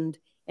happened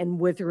and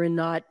whether or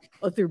not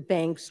other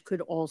banks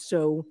could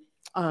also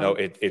No,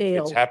 fail.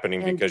 it's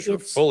happening because you're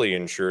fully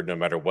insured no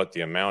matter what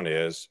the amount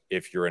is.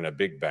 If you're in a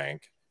big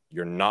bank,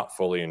 you're not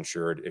fully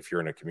insured if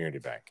you're in a community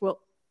bank.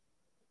 Well,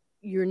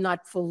 you're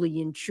not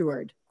fully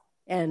insured.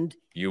 And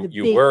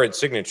you were at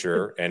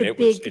Signature, and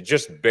it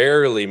just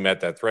barely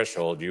met that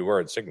threshold. You were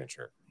at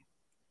Signature.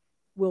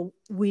 Well,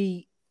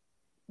 we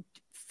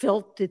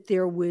felt that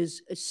there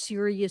was a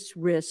serious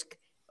risk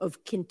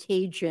of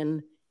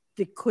contagion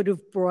that could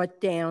have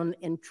brought down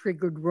and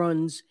triggered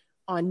runs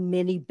on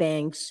many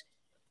banks.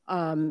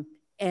 And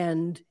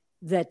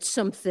that's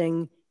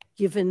something,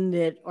 given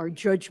that our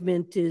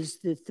judgment is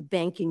that the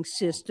banking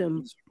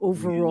system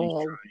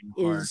overall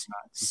is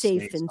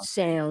safe and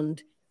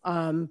sound,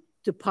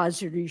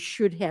 depositors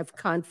should have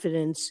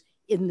confidence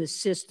in the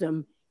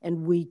system,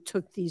 and we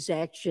took these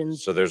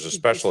actions. So there's a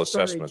special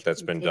assessment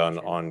that's been done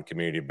on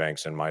community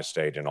banks in my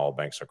state and all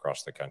banks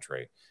across the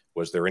country.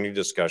 Was there any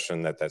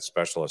discussion that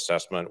special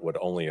assessment would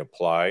only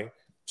apply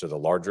to the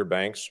larger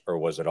banks, or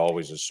was it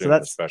always assumed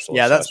the special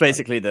assessment that's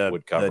basically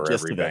would cover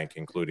every bank,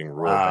 including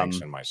rural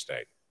banks in my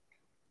state?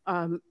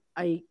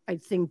 I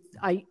think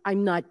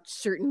I'm not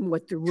certain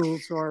what the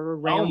rules are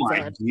around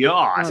that. Oh my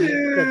God!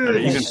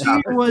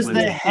 She was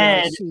the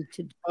head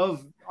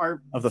of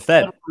the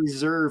Fed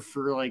Reserve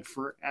for like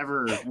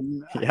forever.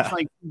 And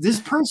like this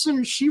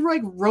person, she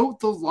like wrote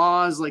the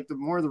laws, like the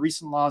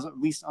recent laws, at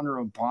least under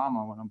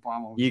Obama when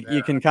Obama was there.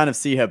 You can kind of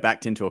see her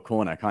backed into a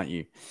corner, can't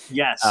you?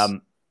 Yes.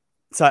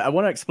 So I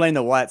want to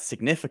explain why it's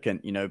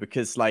significant,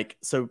 because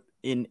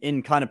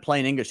in kind of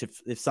plain English,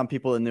 if some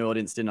people in the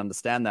audience didn't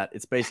understand that,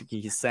 it's basically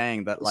he's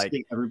saying that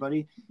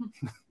everybody,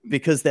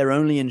 because they're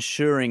only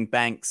insuring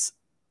banks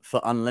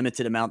for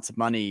unlimited amounts of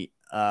money,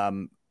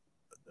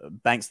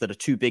 banks that are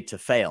too big to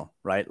fail,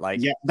 right?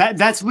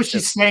 That's what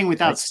she's saying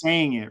without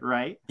saying it,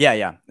 right?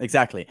 Yeah,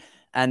 exactly.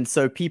 And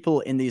so people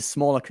in these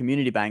smaller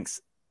community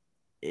banks,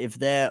 if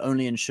they're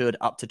only insured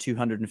up to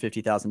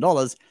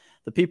 $250,000,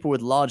 the people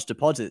with large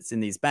deposits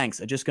in these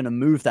banks are just going to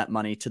move that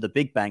money to the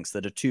big banks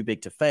that are too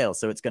big to fail.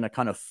 So it's going to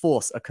kind of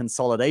force a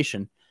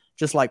consolidation,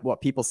 just like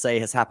what people say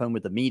has happened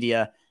with the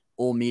media.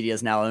 All media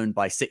is now owned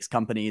by 6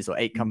 companies or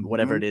 8 companies,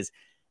 whatever it is.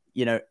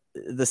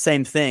 The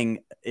same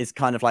thing is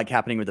kind of like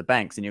happening with the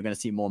banks, and you're going to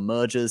see more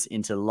mergers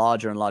into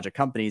larger and larger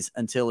companies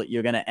until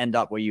you're going to end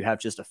up where you have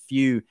just a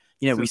few.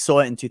 We saw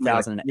it in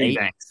 2008.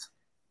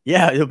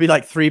 Yeah, it'll be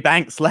like 3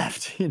 banks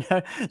left.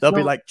 They'll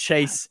be like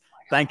Chase,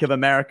 Bank of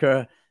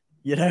America.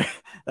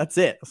 That's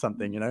it or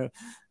something.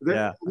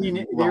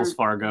 Wells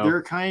Fargo.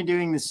 They're kind of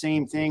doing the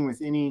same thing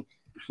with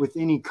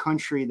any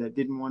country that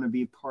didn't want to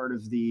be part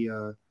of the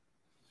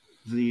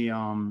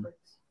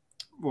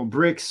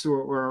BRICS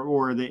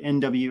or the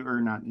NW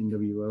or not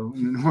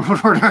NWO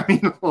World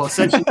Order. Well,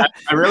 essentially,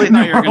 I really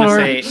thought you were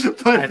going to say.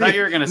 I thought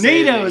you were going to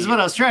say NATO is what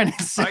I was trying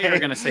to say. I thought you were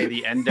going to say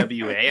the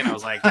NWA, and I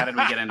was like, how did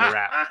we get into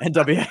rap?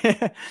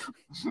 NWA.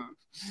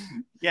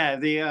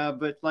 Yeah,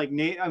 but like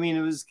I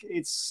mean,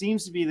 it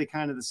seems to be the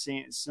kind of the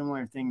same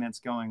similar thing that's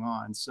going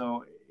on.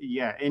 So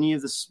yeah, any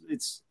of this,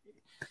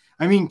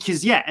 I mean,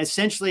 because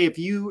essentially,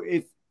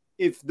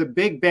 if the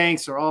big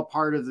banks are all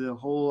part of the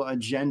whole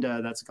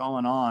agenda that's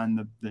going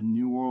on, the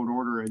New World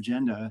Order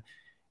agenda,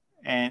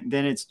 and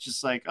then it's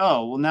just like,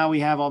 oh, well, now we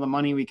have all the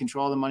money, we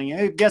control the money.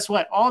 Hey, guess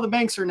what? All the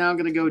banks are now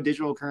going to go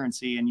digital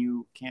currency, and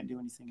you can't do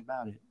anything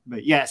about it.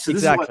 But so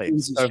this exactly.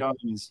 is what showing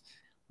is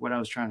what I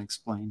was trying to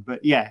explain.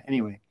 But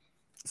anyway.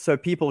 So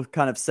people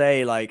kind of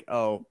say like,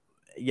 oh,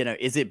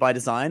 is it by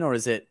design or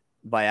is it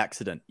by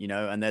accident?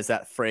 And there's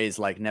that phrase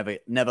like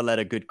never let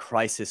a good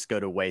crisis go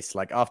to waste.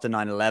 Like after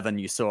 9/11,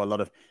 you saw a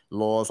lot of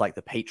laws like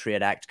the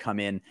Patriot Act come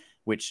in,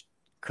 which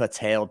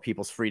curtailed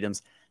people's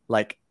freedoms.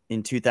 Like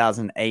in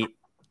 2008,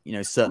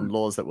 certain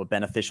laws that were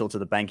beneficial to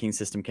the banking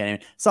system came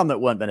in, some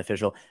that weren't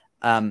beneficial.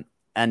 And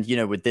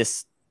with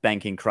this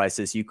banking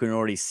crisis, you can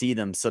already see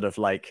them sort of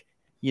like,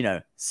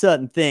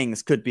 certain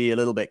things could be a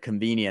little bit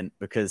convenient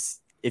because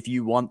if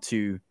you want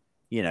to,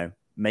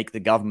 make the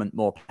government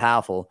more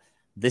powerful,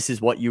 this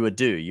is what you would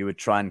do. You would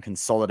try and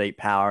consolidate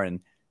power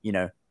in,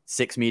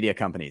 6 media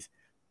companies,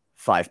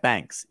 5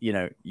 banks,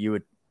 you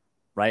would,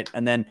 right?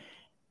 And then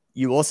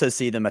you also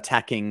see them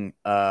attacking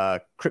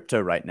crypto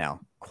right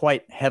now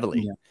quite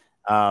heavily.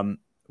 Yeah.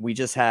 We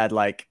just had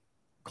like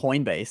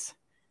Coinbase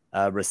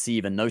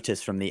receive a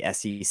notice from the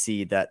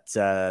SEC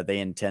that they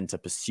intend to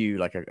pursue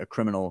like a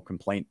criminal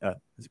complaint.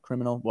 Is it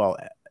criminal? Well,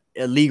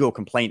 a legal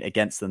complaint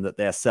against them that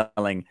they're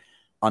selling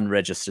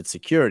unregistered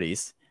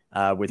securities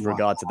with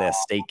regard to their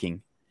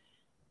staking.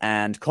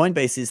 And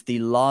Coinbase is the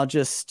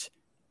largest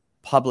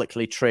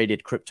publicly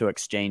traded crypto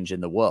exchange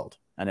in the world.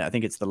 And I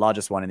think it's the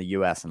largest one in the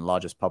US and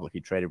largest publicly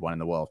traded one in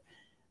the world.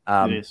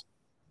 It is.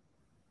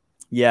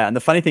 Yeah. And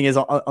the funny thing is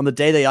on the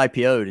day they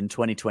IPO'd in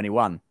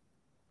 2021,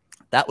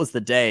 that was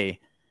the day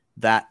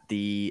that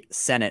the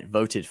Senate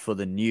voted for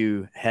the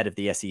new head of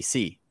the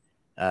SEC,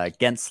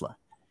 Gensler.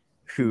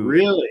 Who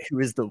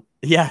is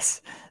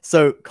yes.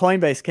 So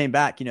Coinbase came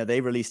back,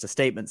 they released a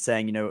statement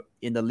saying,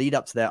 in the lead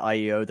up to their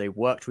IEO, they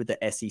worked with the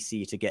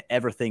SEC to get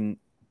everything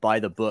by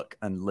the book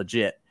and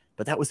legit,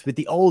 but that was with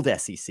the old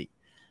SEC.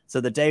 So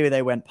the day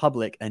they went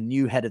public, a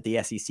new head of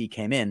the SEC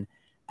came in,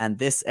 and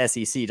this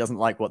SEC doesn't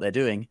like what they're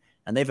doing.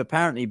 And they've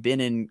apparently been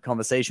in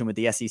conversation with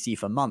the SEC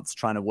for months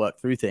trying to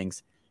work through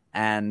things.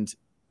 And,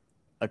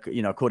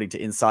 according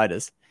to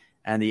insiders,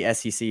 and the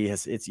SEC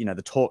has,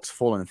 the talks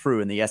fallen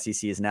through, and the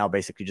SEC is now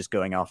basically just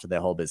going after their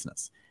whole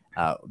business.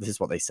 This is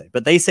what they say,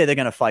 but they say they're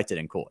going to fight it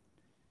in court.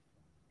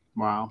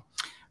 Wow.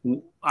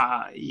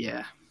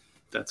 Yeah,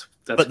 that's.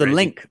 But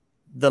crazy.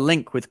 the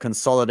link with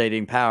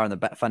consolidating power in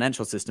the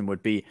financial system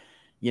would be,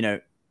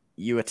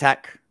 you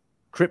attack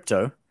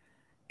crypto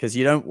because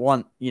you don't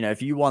want,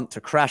 if you want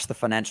to crash the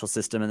financial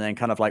system and then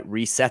kind of like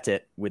reset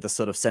it with a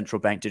sort of central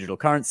bank digital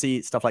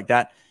currency, stuff like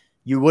that,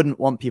 you wouldn't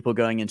want people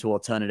going into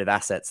alternative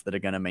assets that are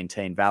going to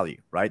maintain value,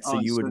 right? So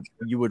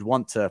you would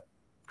want to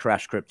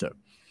crash crypto.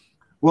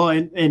 Well,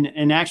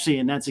 and actually,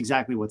 and that's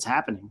exactly what's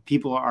happening.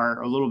 People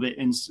are a little bit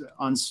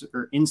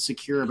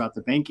insecure about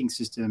the banking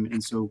system,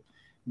 and so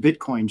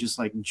Bitcoin just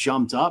like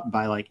jumped up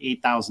by like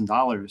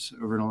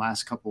 $8,000 over the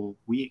last couple of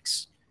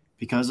weeks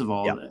because of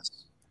all of this.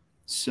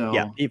 So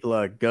yeah, people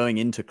are going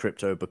into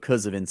crypto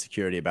because of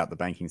insecurity about the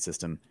banking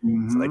system.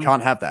 So they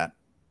can't have that.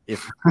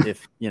 If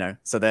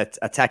so they're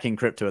attacking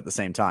crypto at the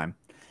same time.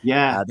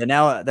 Yeah,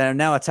 they're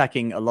now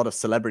attacking a lot of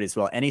celebrities as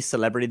well. Any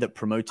celebrity that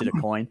promoted a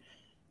coin,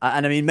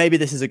 and I mean maybe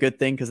this is a good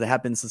thing because there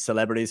have been some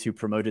celebrities who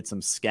promoted some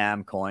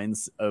scam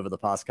coins over the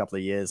past couple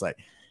of years, like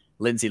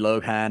Lindsay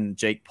Lohan,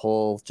 Jake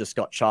Paul just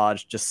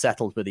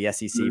settled with the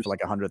SEC for like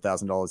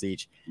 $100,000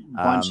 each.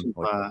 Bunch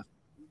of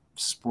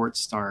sports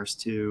stars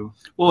too.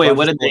 Well, wait,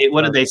 what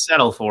did they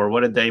settle for?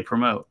 What did they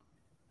promote?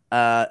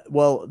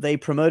 Well, they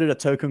promoted a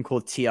token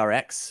called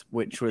TRX,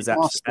 which was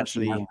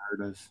actually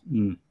heard of.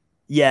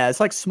 Yeah, it's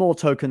like small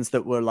tokens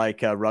that were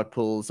like rug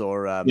pulls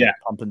or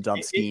pump and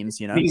dump schemes,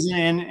 Because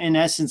in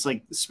essence,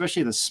 like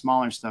especially the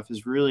smaller stuff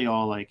is really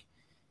all like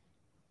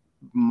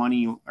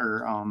money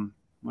or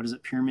what is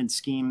it, pyramid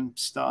scheme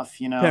stuff,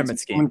 Pyramid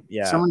scheme.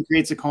 Someone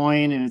creates a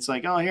coin and it's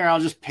like, oh, here, I'll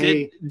just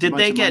pay. Did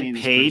they get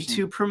paid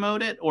to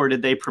promote it, or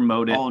did they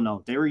promote it? Oh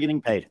no, they were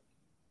getting paid.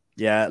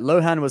 Yeah,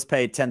 Lohan was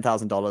paid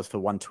 $10,000 for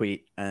one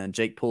tweet, and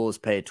Jake Paul was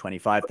paid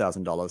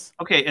 $25,000.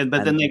 Okay,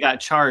 but then they got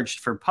charged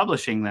for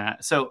publishing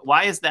that. So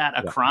why is that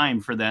a crime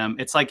for them?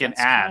 It's like an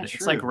ad.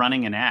 It's like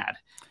running an ad.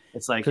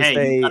 It's like,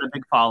 hey, you've got a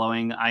big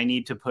following. I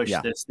need to push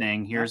this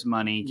thing. Here's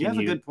money. You have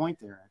a good point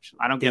there, actually.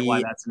 I don't get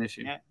why that's an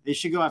issue. Yeah, they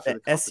should go after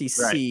the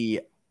SEC. Right.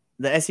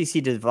 The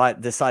SEC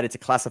decided to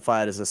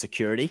classify it as a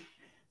security.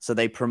 So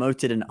they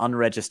promoted an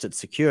unregistered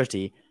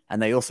security,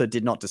 and they also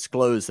did not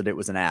disclose that it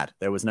was an ad.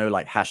 There was no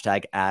like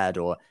hashtag ad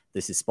or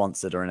this is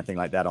sponsored or anything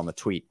like that on the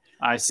tweet.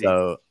 I see.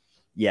 So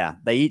yeah,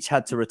 they each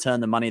had to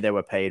return the money they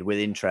were paid with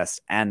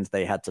interest, and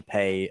they had to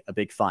pay a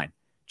big fine.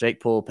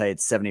 Jake Paul paid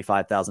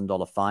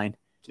 $75,000 fine.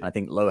 And I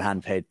think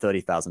Lohan paid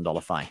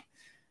 $30,000 fine.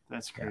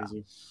 That's crazy.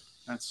 Yeah.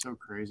 That's so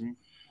crazy.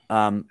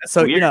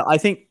 So weird. I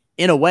think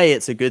in a way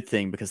it's a good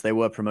thing because they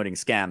were promoting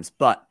scams,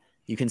 but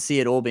You can see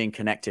it all being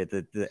connected.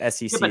 The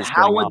SEC but is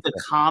how going would after.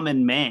 the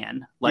common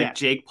man like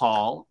Jake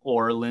Paul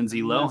or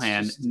Lindsay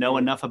Lohan know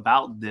enough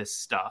about this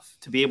stuff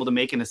to be able to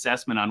make an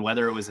assessment on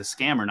whether it was a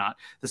scam or not?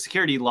 The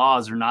security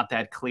laws are not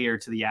that clear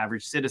to the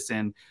average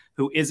citizen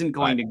who isn't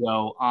going to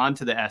go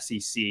onto the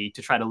SEC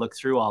to try to look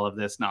through all of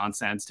this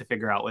nonsense to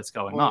figure out what's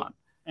going on.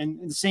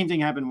 And the same thing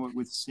happened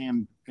with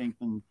Sam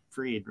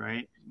Bankman-Fried,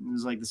 right? It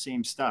was like the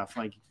same stuff.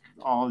 Like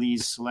all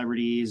these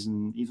celebrities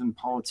and even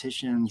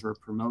politicians were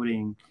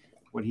promoting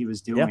what he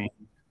was doing.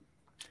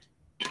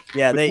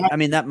 Yeah, I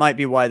mean, that might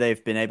be why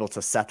they've been able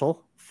to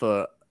settle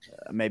for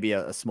maybe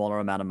a smaller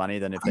amount of money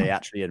than if they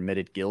actually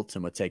admitted guilt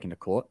and were taken to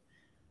court.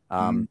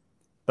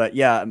 But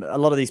yeah, a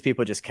lot of these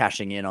people are just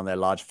cashing in on their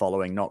large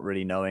following, not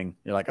really knowing.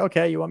 You're like,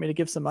 okay, you want me to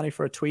give some money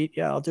for a tweet?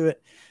 Yeah, I'll do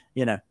it.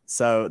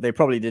 So they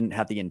probably didn't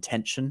have the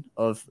intention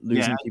of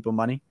losing people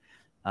money.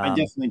 I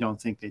definitely don't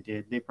think they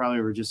did. They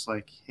probably were just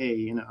like,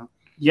 hey,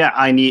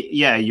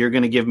 you're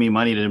going to give me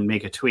money to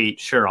make a tweet.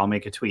 Sure. I'll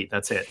make a tweet.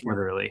 That's it.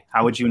 Literally.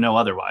 How would you know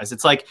otherwise?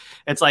 It's like,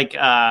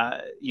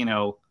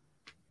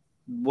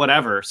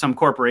 whatever, some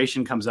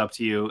corporation comes up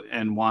to you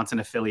and wants an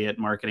affiliate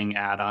marketing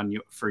ad on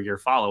you for your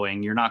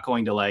following. You're not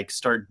going to like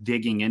start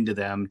digging into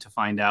them to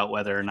find out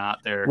whether or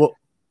not they're. Well,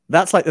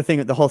 that's like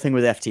the whole thing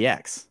with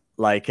FTX.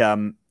 Like,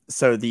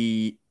 so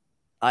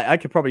I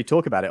could probably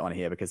talk about it on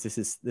here because this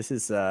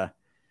is so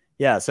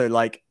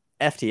like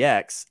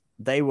FTX,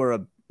 they were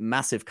a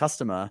massive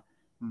customer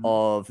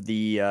of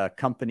the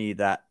company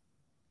that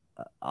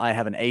I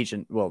have an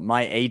agent. Well,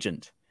 my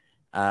agent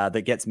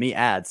that gets me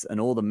ads, and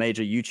all the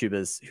major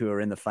YouTubers who are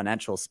in the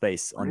financial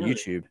space on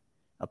YouTube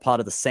are part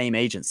of the same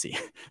agency.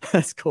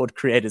 It's called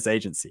Creators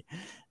Agency,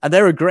 and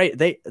they're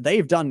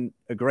they've done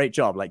a great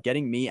job, like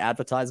getting me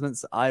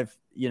advertisements. I've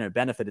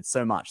benefited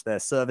so much. Their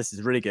service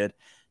is really good,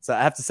 so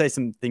I have to say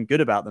something good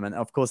about them. And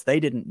of course,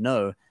 they didn't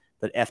know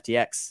that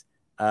FTX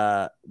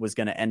was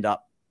going to end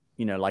up,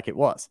 like it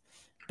was.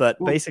 But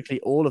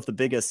basically, all of the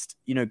biggest,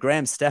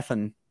 Graham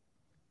Stephan,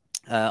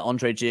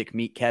 Andre Jick,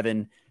 Meet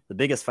Kevin, the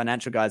biggest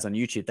financial guys on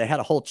YouTube, they had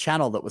a whole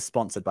channel that was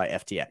sponsored by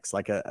FTX,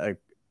 like a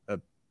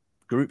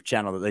group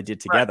channel that they did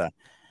together.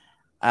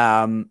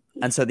 Right.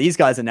 And so these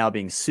guys are now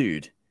being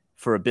sued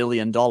for $1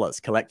 billion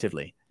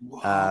collectively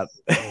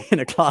in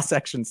a class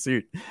action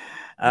suit.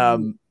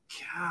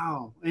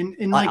 Cow.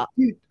 And like,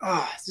 dude,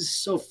 this is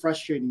so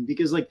frustrating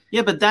because like,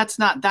 but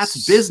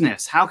that's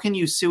business. How can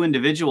you sue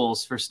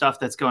individuals for stuff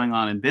that's going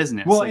on in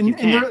business? Well,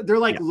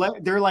 like,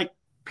 they're like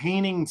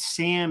painting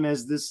Sam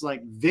as this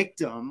like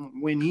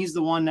victim when he's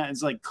the one that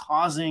is like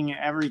causing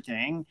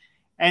everything.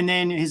 And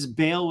then his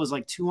bail was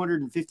like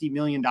 $250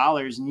 million.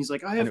 And he's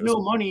like, I have no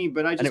money,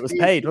 but I just. And it was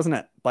paid, wasn't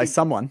it? By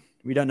someone.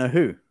 We don't know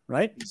who,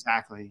 right?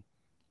 Exactly.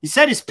 He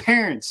said his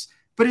parents,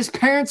 but his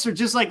parents are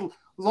just like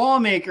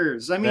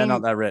lawmakers. I mean, they're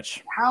not that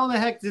rich. How the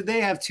heck did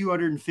they have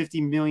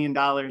 $250 million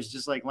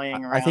just like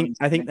laying around?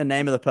 I think the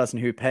name of the person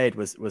who paid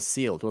was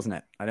sealed, wasn't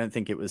it? I don't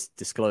think it was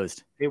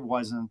disclosed. It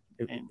wasn't.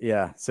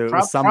 So it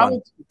was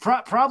someone.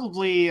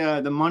 Probably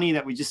the money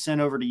that we just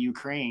sent over to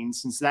Ukraine,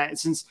 since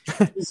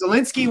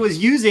Zelensky was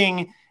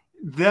using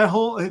that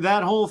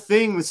whole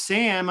thing with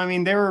Sam. I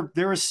mean, they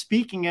were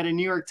speaking at a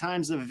New York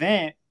Times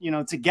event,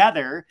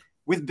 together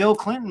with Bill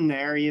Clinton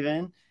there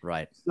even.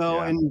 Right. So,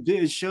 and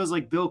it shows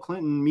like Bill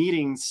Clinton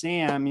meeting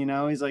Sam,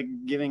 he's like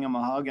giving him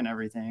a hug and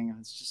everything. And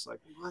it's just like,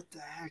 what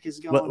the heck is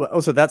going on? Well,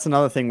 also, that's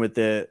another thing with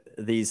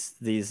these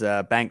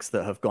banks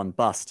that have gone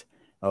bust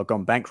or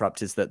gone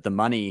bankrupt is that the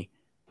money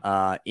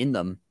in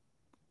them,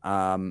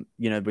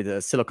 with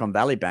the Silicon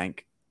Valley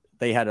Bank,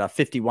 they had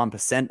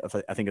 51% of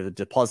the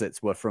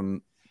deposits were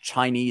from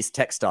Chinese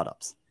tech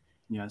startups.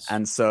 Yes.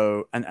 And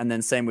so, and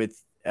then same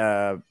with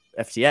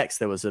FTX,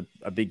 there was a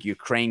big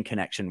Ukraine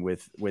connection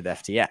with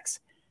FTX.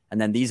 And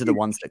then these are the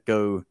ones that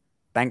go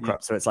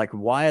bankrupt. So it's like,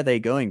 why are they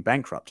going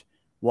bankrupt?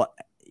 What,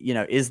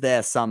 is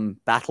there some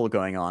battle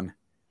going on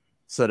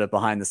sort of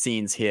behind the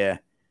scenes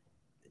here?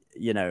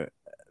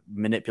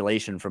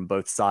 Manipulation from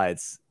both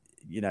sides,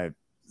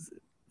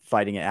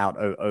 fighting it out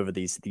over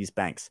these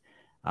banks.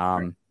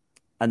 And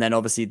then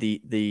obviously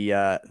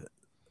the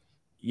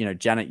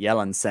Janet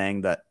Yellen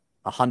saying that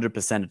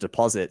 100% of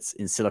deposits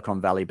in Silicon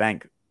Valley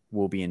Bank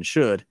will be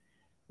insured,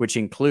 which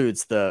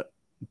includes the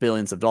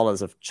billions of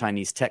dollars of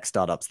Chinese tech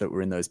startups that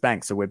were in those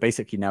banks. So we're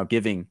basically now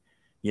giving,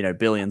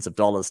 billions of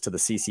dollars to the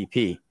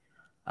CCP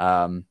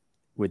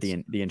with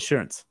the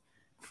insurance.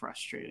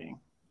 Frustrating.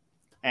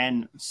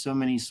 And so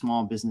many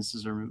small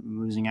businesses are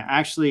losing it.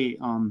 Actually,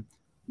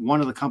 one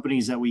of the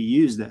companies that we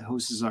use that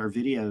hosts our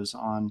videos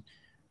on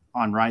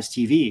Rise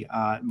TV,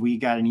 we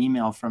got an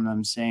email from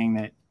them saying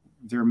that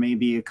there may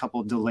be a couple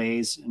of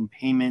delays in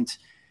payment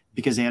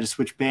because they had to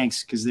switch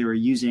banks because they were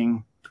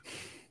using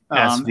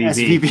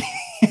SVB.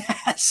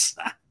 Yes.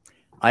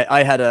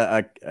 I had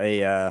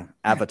a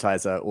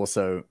advertiser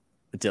also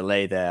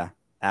delay their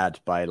ad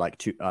by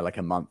like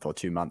a month or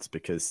 2 months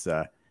because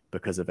of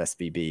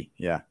SVB.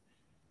 Yeah.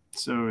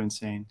 So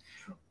insane.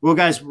 Well,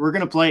 guys, we're going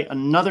to play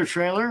another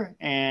trailer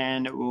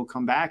and we'll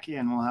come back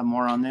and we'll have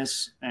more on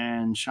this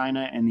and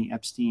China and the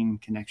Epstein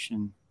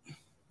connection.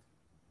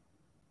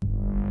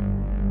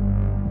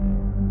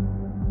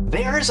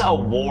 There's a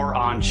war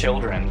on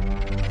children.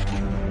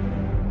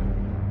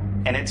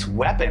 And its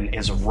weapon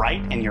is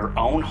right in your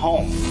own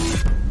home.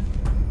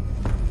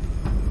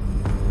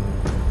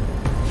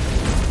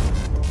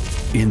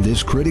 In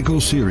this critical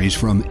series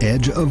from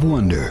Edge of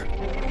Wonder,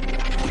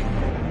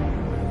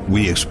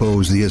 we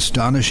expose the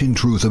astonishing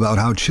truth about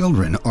how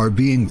children are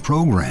being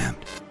programmed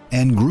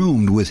and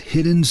groomed with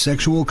hidden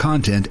sexual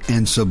content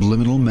and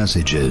subliminal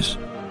messages.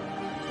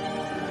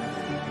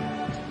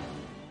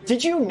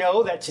 Did you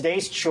know that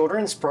today's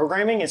children's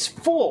programming is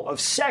full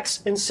of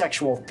sex and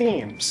sexual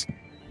themes?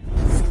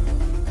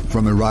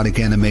 From erotic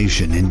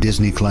animation in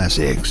Disney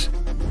classics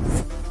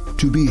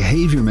to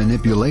behavior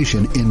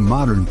manipulation in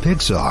modern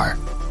Pixar,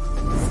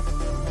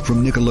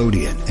 from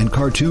Nickelodeon and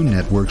Cartoon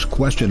Network's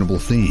questionable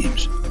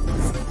themes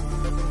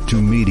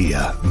to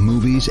media,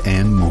 movies,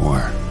 and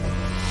more.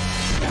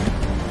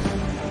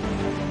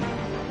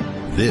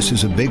 This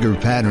is a bigger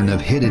pattern of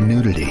hidden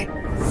nudity,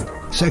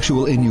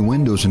 sexual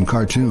innuendos in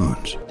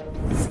cartoons,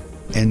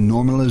 and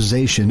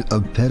normalization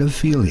of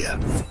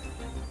pedophilia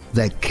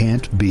that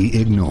can't be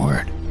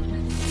ignored.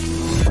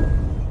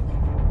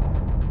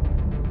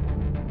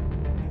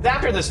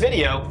 After this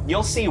video,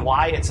 you'll see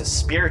why it's a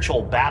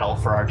spiritual battle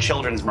for our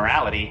children's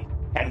morality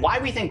and why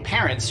we think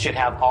parents should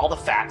have all the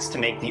facts to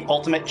make the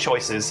ultimate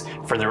choices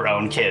for their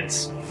own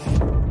kids.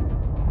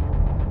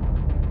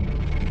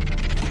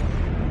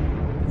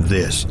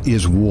 This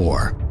is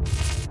War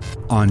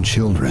on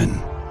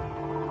Children.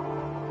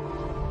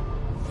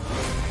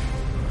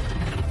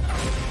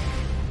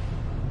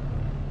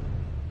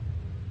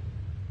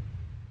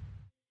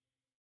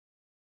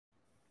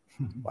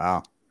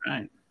 Wow.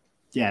 Right.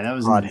 Yeah, that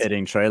was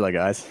hard-hitting trailer,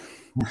 guys.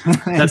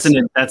 That's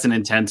an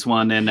intense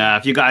one. And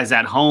if you guys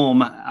at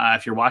home,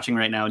 if you're watching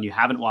right now and you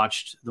haven't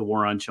watched the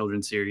War on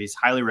Children series,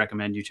 highly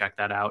recommend you check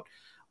that out.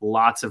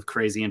 Lots of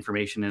crazy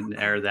information in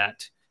there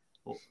that.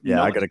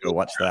 Yeah, I got to go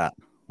watch that.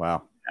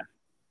 Wow. Yeah.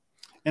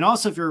 And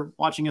also, if you're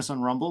watching us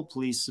on Rumble,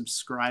 please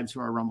subscribe to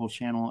our Rumble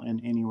channel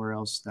and anywhere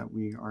else that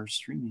we are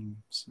streaming.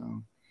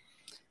 So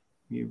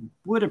we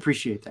would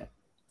appreciate that.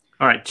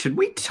 All right. Should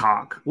we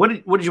talk? What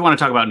did you want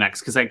to talk about next?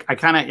 Because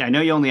I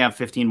know you only have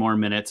 15 more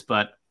minutes,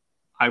 but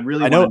I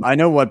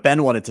know what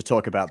Ben wanted to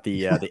talk about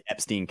the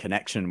Epstein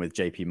connection with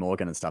JP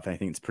Morgan and stuff. And I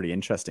think it's pretty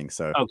interesting.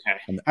 So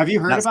okay. Have you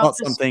heard about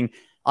this? Something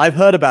I've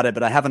heard about it,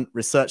 but I haven't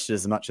researched it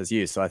as much as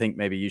you. So I think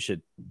maybe you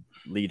should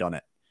lead on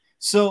it.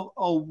 So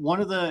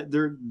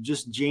they're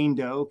just Jane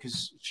Doe,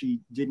 because she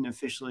didn't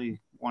officially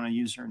want to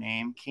use her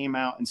name, came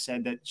out and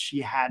said that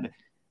she had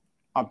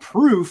a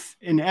proof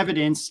and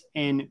evidence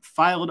and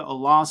filed a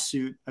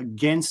lawsuit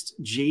against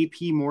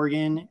JP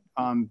Morgan,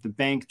 the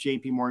bank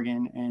JP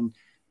Morgan and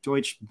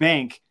Deutsche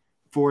Bank,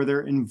 for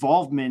their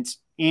involvement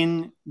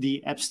in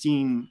the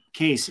Epstein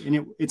case.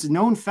 And it's a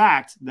known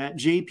fact that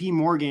JP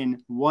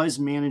Morgan was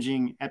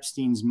managing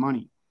Epstein's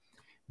money,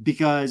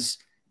 because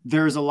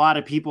there's a lot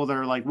of people that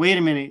are like, wait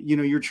a minute,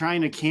 you're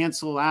trying to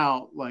cancel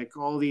out like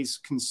all these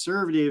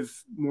conservative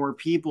more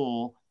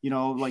people,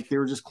 like they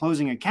were just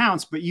closing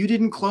accounts, but you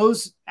didn't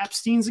close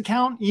Epstein's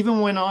account even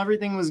when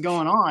everything was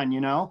going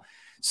on,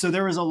 So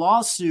there was a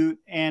lawsuit,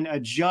 and a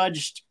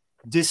judge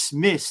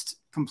dismissed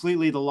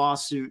completely the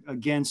lawsuit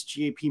against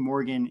JP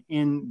Morgan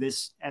in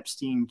this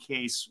Epstein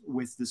case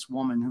with this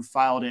woman who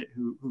filed it,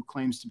 who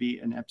claims to be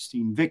an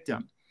Epstein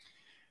victim.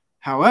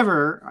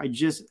 However, I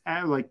just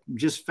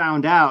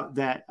found out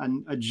that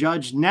a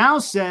judge now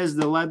says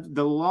the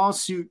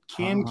lawsuit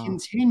can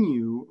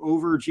continue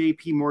over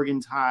JP Morgan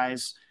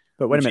ties.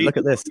 But wait a minute, look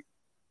at this.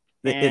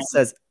 It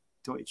says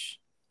Deutsche.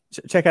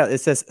 Check out, it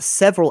says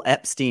several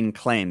Epstein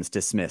claims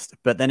dismissed,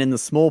 but then in the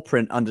small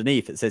print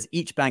underneath, it says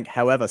each bank,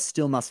 however,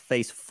 still must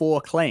face 4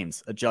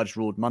 claims, a judge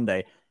ruled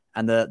Monday.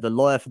 And the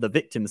lawyer for the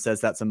victim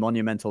says that's a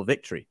monumental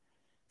victory.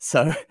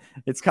 So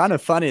it's kind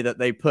of funny that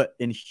they put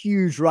in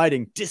huge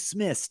writing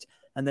dismissed.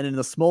 And then in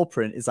the small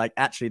print, it's like,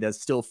 actually,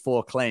 there's still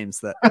 4 claims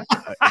that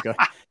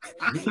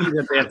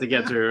they have to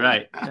get through.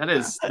 Right.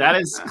 That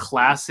is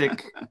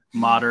classic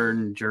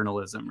modern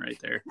journalism right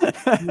there.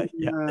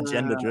 Yeah,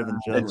 agenda-driven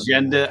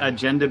journalism.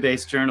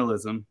 Agenda-based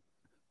journalism.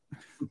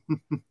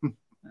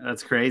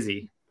 That's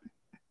crazy.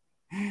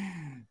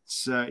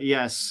 So,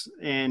 yes.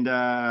 And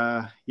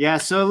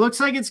so it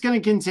looks like it's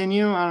going to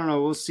continue. I don't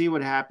know. We'll see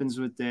what happens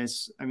with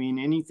this. I mean,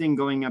 anything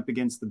going up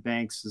against the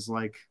banks is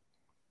like,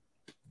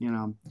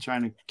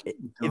 trying to.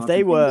 If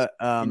they were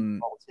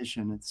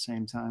politician at the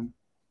same time,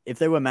 if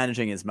they were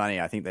managing his money,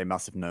 I think they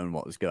must have known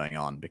what was going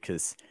on,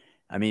 because,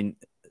 I mean,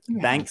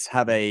 banks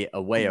have a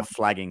way of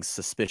flagging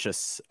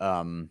suspicious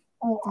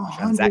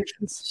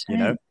transactions.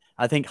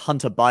 I think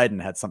Hunter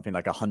Biden had something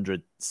like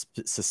 100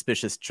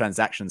 suspicious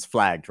transactions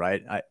flagged.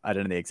 Right? I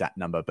don't know the exact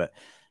number, but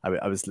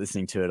I was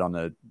listening to it on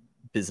a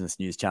business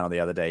news channel the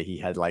other day. He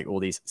had like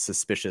all these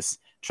suspicious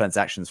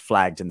transactions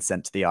flagged and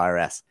sent to the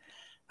IRS.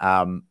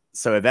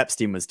 So if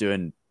Epstein was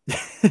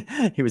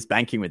he was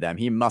banking with them,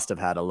 he must have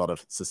had a lot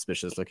of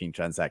suspicious looking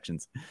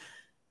transactions.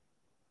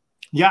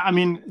 Yeah, I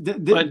mean,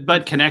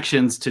 but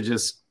connections to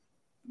just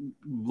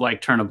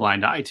like turn a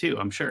blind eye too,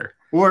 I'm sure.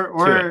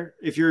 Or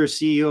if you're a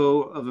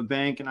CEO of a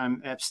bank and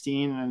I'm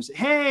Epstein and I'm saying,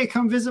 hey,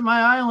 come visit my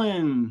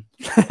island.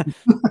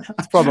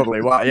 That's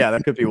probably why. Yeah,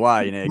 that could be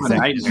why.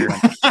 Exactly.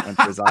 Went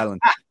to his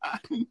island.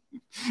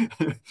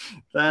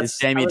 Is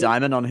Jamie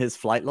Dimon on his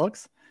flight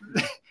logs?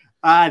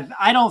 I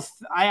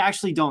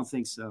actually don't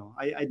think so.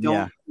 I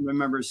don't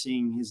remember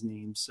seeing his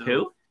name. So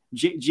who?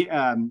 The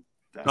CEO.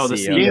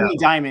 Jamie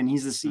Dimon.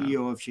 He's the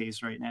CEO of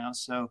Chase right now.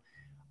 So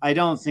I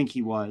don't think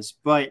he was,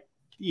 but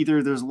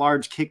either there's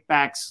large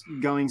kickbacks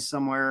going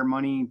somewhere,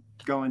 money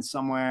going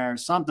somewhere,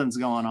 something's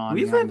going on.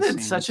 We live in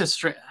such a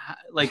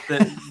like the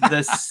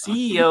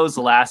CEO's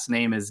last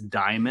name is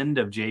Diamond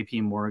of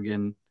JP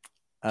Morgan.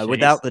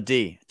 Without the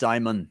D,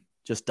 Diamond,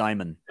 just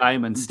Diamond.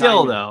 Diamond.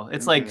 Still though,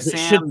 it's like it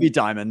Sam should be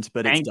Diamond,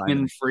 but it's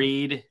Diamond.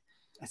 Fried.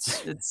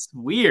 It's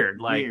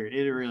weird. Like weird.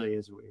 It really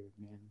is weird,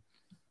 man.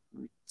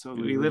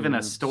 We live in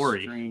a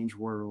strange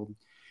world.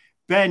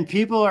 Ben,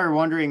 people are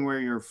wondering where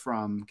you're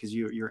from because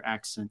your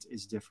accent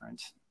is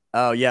different.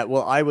 Oh yeah,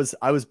 well I was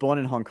born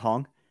in Hong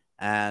Kong,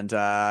 and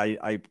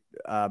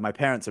my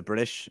parents are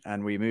British,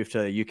 and we moved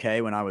to the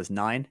UK when I was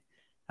 9,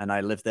 and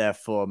I lived there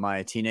for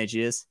my teenage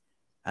years,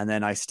 and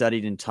then I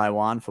studied in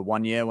Taiwan for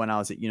 1 year when I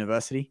was at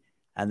university,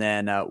 and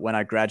then when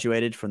I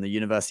graduated from the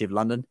University of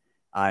London,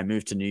 I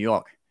moved to New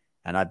York,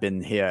 and I've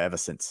been here ever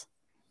since.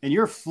 And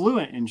you're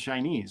fluent in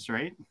Chinese,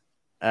 right?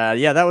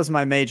 Yeah, that was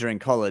my major in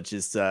college,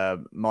 is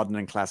modern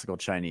and classical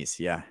Chinese.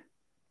 Yeah.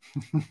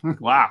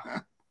 Wow.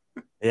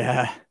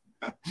 Yeah.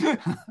 It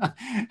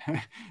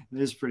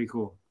is pretty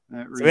cool.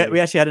 So we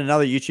actually had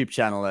another YouTube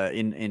channel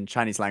in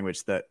Chinese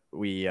language that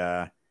we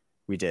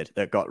did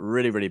that got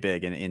really, really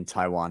big in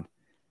Taiwan.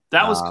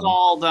 That was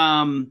called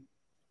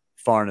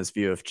Foreigner's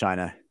View of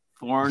China.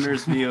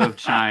 Foreigner's View of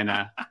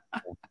China.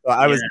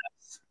 Well,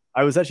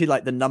 I was actually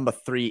like the number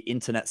 3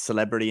 internet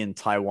celebrity in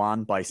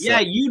Taiwan by Yeah,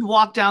 you'd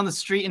walk down the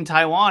street in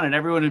Taiwan and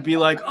everyone would be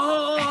like,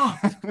 oh,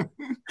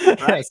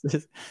 right?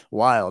 It's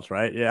wild,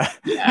 right? Yeah.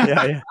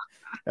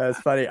 It's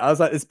funny. I was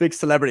like this big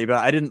celebrity, but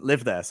I didn't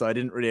live there, so I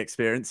didn't really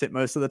experience it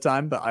most of the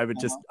time. But I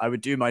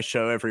would do my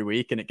show every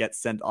week, and it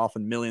gets sent off,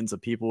 and millions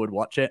of people would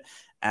watch it.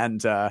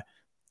 And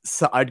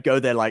so I'd go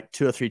there like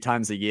 2 or 3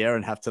 times a year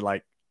and have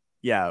to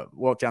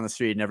walk down the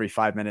street, and every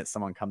 5 minutes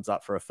someone comes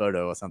up for a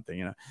photo or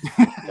something.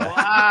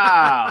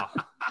 Wow,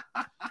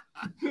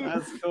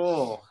 that's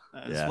cool.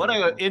 What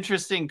an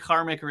interesting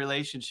karmic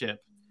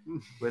relationship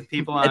with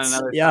people on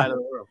another side of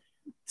the world.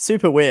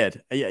 Super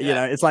weird. You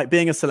know, it's like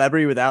being a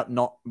celebrity without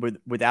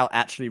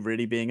actually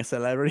really being a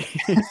celebrity.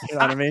 You know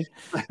what I mean?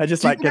 I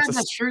just like get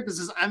that shirt that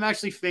says I'm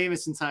actually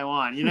famous in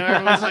Taiwan. You know,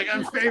 everyone's like,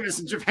 I'm famous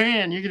in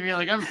Japan. You can be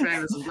like, I'm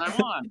famous in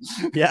Taiwan.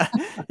 Yeah,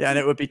 and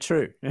it would be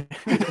true.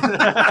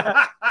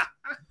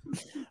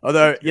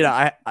 Although, you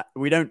know,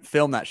 we don't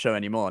film that show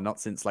anymore, not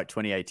since like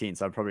 2018.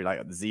 So I'm probably like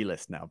at the Z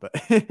list now, but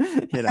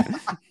you know,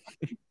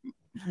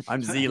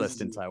 I'm Z list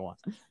in Taiwan.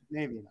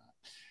 Maybe not.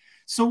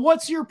 So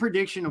what's your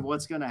prediction of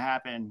what's going to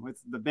happen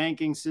with the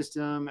banking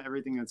system,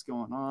 everything that's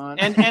going on?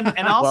 And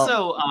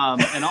also,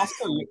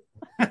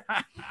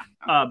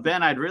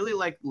 Ben, I'd really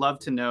love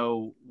to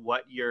know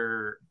what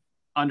your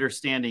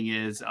understanding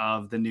is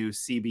of the new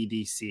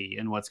CBDC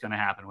and what's going to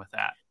happen with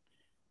that.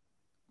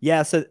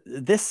 Yeah, so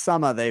this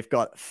summer they've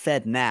got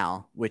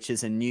FedNow, which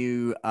is a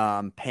new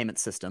payment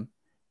system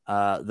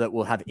that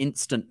will have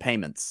instant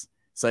payments.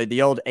 So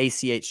the old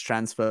ACH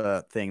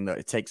transfer thing that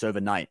it takes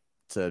overnight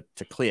to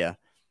clear,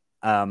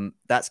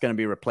 that's going to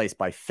be replaced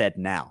by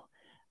FedNow,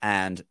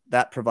 and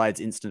that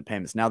provides instant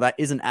payments. Now, that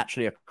isn't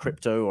actually a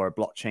crypto or a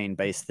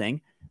blockchain-based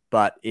thing,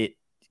 but it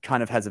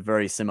kind of has a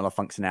very similar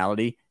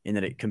functionality in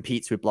that it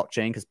competes with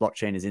blockchain, because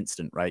blockchain is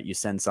instant, right? You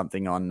send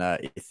something on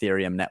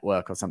Ethereum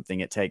network or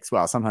something,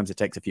 sometimes it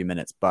takes a few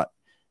minutes, but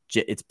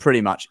it's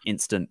pretty much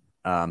instant,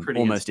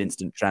 almost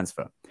instant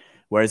transfer.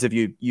 Whereas if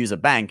you use a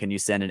bank and you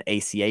send an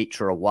ACH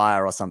or a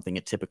wire or something,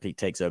 it typically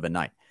takes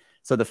overnight.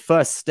 So the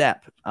first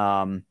step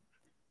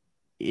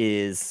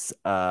is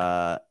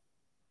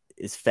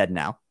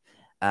FedNow.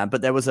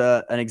 But there was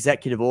an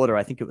executive order,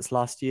 I think it was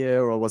last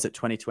year, or was it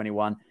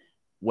 2021,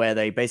 where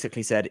they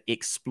basically said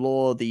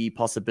explore the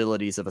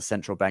possibilities of a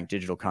central bank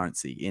digital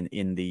currency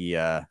in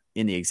the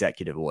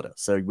executive order.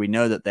 So we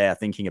know that they are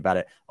thinking about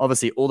it.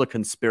 Obviously, all the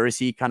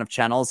conspiracy kind of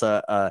channels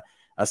are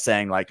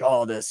saying like,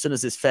 oh, as soon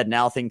as this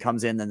FedNow thing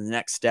comes in, then the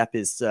next step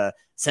is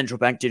central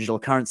bank digital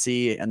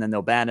currency, and then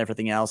they'll ban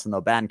everything else and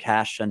they'll ban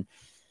cash. And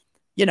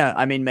you know,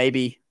 I mean,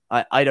 maybe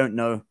I don't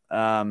know.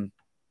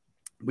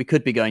 We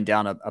could be going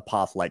down a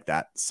path like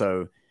that.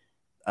 So.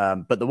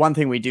 But the one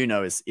thing we do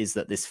know is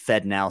that this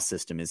FedNow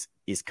system is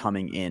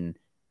coming in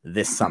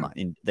this summer.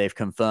 They've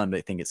confirmed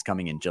they think it's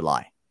coming in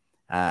July,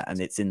 and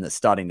it's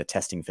starting the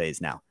testing phase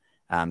now.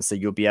 So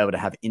you'll be able to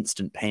have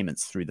instant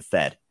payments through the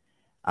Fed,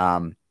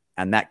 and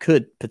that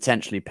could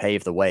potentially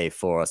pave the way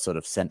for a sort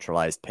of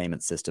centralized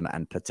payment system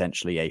and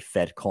potentially a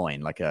Fed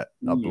coin, like a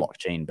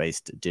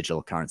blockchain-based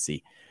digital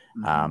currency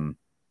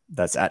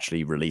that's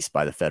actually released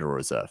by the Federal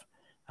Reserve.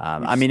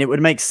 I mean, it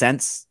would make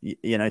sense,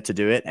 you know, to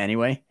do it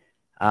anyway.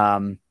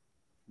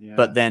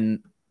 But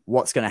then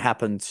what's going to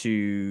happen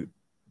to,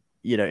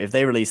 you know, if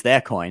they release their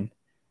coin,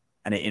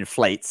 and it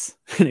inflates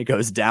and it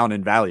goes down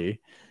in value,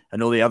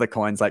 and all the other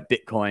coins like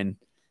Bitcoin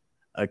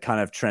are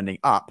kind of trending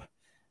up,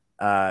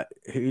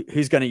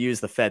 who's going to use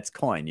the Fed's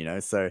coin, you know?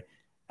 So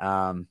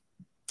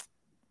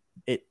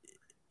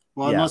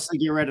unless they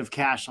get rid of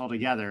cash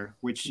altogether,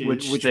 which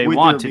they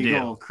want to do.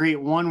 do.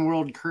 Create one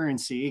world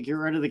currency, get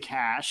rid of the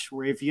cash,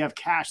 where if you have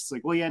cash, it's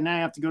like, well, yeah, now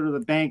you have to go to the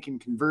bank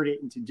and convert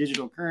it into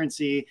digital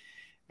currency.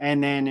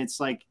 And then it's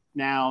like,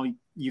 now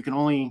you can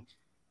only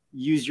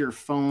use your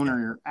phone or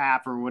your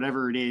app or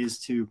whatever it is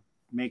to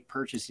make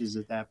purchases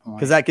at that point.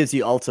 Because that gives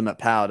you ultimate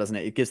power, doesn't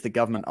it? It gives the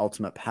government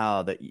ultimate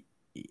power that,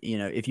 you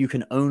know, if you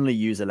can only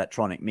use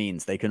electronic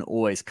means, they can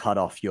always cut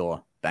off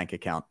your bank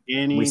account.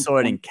 We saw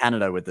it in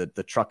Canada with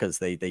the truckers.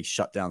 They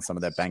shut down some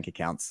of their bank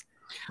accounts.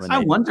 I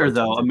wonder,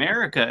 though,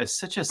 America is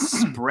such a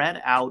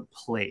spread out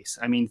place.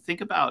 I mean,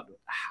 think about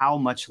how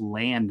much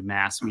land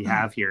mass we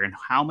have here and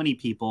how many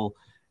people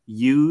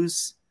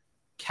use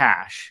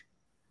cash.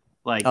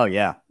 Like, oh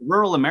yeah,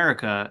 rural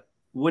America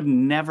would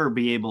never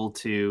be able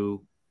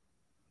to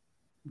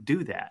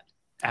do that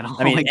at all.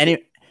 I mean,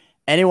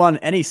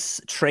 any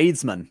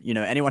tradesman, you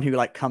know, anyone who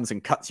like comes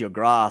and cuts your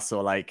grass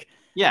or like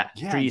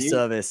tree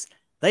service,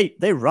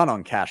 they run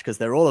on cash because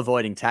they're all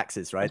avoiding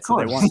taxes, right? So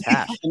they want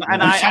cash.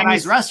 and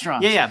Chinese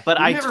restaurants. Yeah, but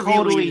I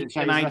totally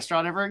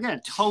restaurant ever again.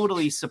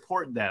 Totally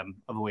support them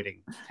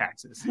avoiding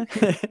taxes.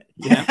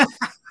 Yeah.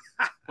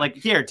 Like,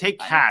 here, take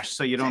cash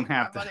so you don't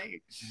have to,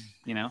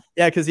 you know?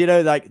 Yeah, because, you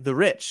know, like the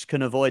rich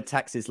can avoid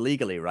taxes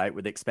legally, right?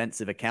 With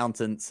expensive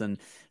accountants and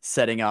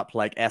setting up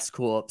like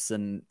S-corps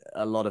and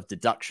a lot of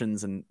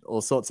deductions and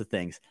all sorts of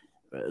things.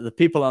 The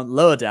people on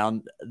lower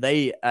down,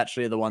 they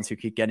actually are the ones who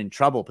could get in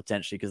trouble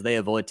potentially because they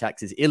avoid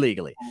taxes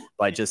illegally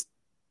by just,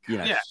 you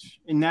know. Yeah,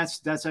 and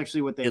that's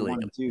actually what they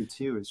want to do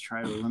too, is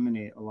try to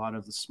eliminate a lot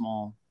of the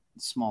small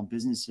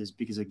businesses,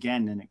 because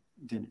again, then it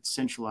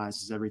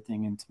centralizes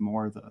everything into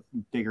more of the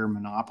bigger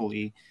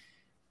monopoly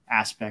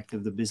aspect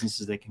of the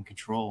businesses they can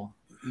control.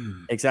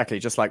 Exactly,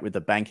 just like with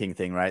the banking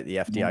thing, right? The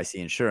FDIC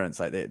insurance,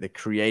 like they're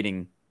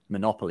creating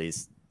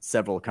monopolies,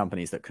 several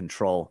companies that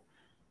control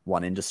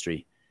one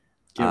industry.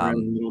 Get rid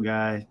of the little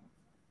guy.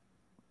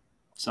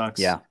 Sucks.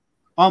 Yeah.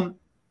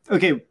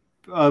 Okay.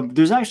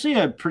 There's actually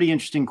a pretty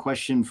interesting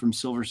question from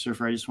Silver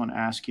Surfer. I just want to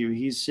ask you.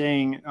 He's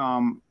saying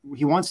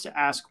he wants to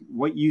ask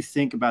what you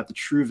think about the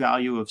true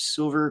value of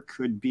silver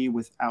could be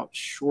without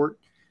short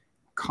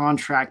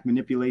contract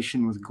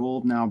manipulation, with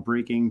gold now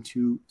breaking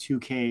to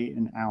 $2,000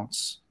 an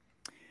ounce.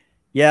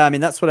 Yeah, I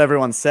mean, that's what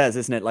everyone says,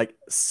 isn't it? Like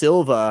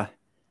silver,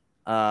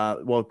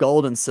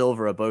 gold and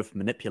silver are both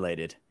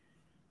manipulated.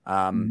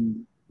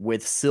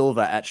 With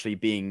silver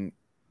actually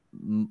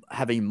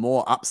having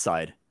more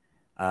upside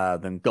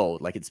than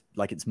gold. Like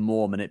it's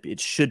more it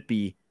should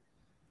be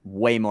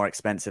way more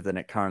expensive than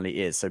it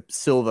currently is. So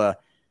silver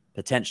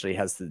potentially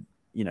has the,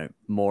 you know,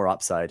 more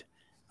upside.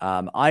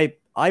 I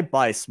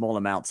buy small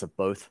amounts of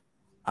both.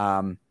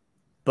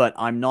 But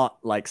I'm not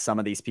like some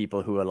of these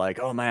people who are like,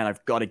 oh man,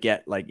 I've got to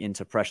get like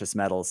into precious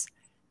metals.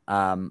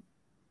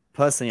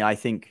 Personally, I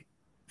think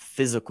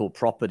physical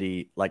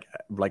property, like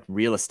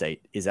real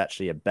estate, is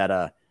actually a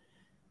better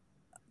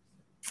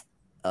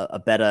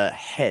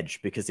hedge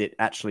because it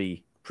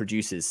actually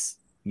produces,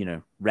 you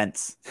know,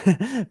 rents,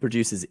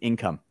 produces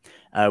income.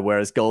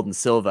 Whereas gold and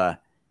silver,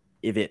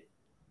 if it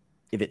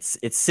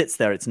sits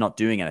there, it's not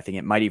doing anything.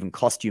 It might even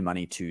cost you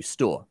money to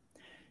store.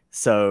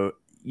 So,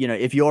 you know,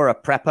 if you're a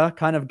prepper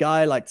kind of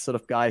guy, like sort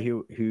of guy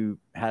who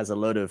has a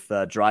load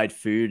of dried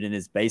food in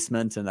his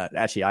basement, and that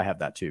actually I have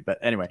that too. But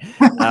anyway,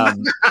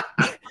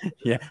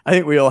 yeah, I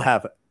think we all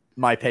have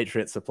My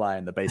Patriot Supply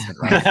in the basement,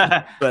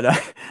 right?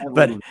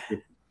 but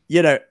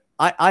you know,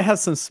 I have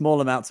some small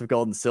amounts of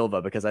gold and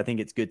silver because I think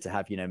it's good to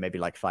have, you know, maybe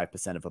like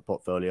 5% of a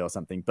portfolio or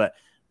something. But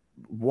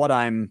what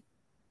I'm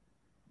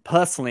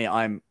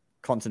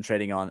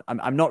concentrating on,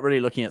 I'm not really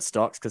looking at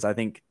stocks because I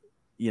think,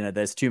 you know,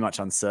 there's too much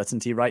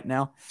uncertainty right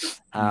now.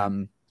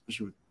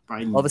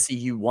 Obviously,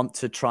 you want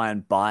to try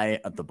and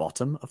buy at the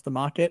bottom of the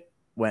market,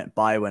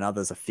 buy when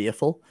others are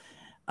fearful.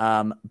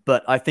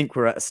 But I think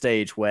we're at a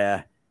stage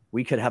where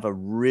we could have a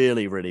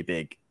really, really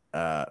big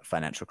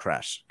financial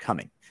crash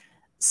coming.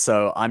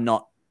 So I'm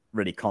not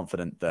really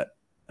confident that,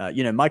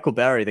 you know, Michael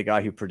Berry, the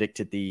guy who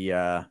predicted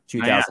the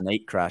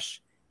 2008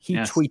 crash, he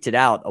tweeted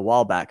out a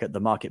while back at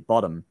the market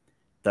bottom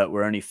that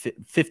we're only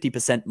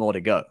 50% more to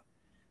go,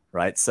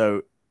 right?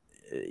 So,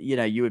 you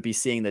know, you would be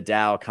seeing the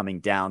Dow coming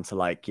down to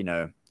like, you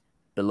know,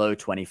 below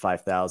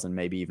 25,000,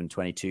 maybe even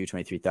 22,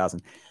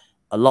 23,000,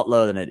 a lot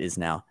lower than it is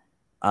now.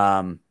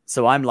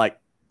 So I'm like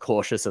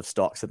cautious of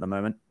stocks at the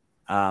moment.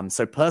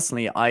 So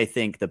personally, I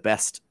think the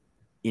best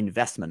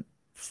investment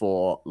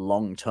for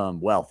long-term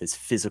wealth is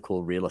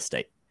physical real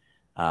estate.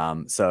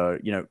 So,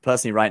 you know,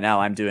 personally right now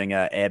I'm doing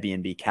an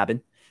Airbnb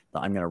cabin that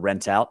I'm going to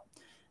rent out.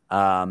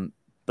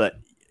 But,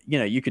 you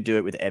know, you could do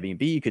it with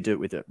Airbnb. You could do it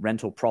with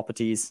rental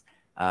properties,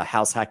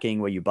 house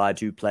hacking, where you buy a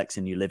duplex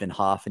and you live in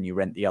half and you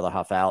rent the other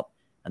half out,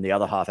 and the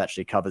other half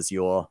actually covers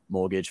your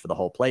mortgage for the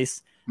whole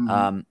place.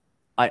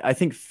 I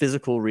think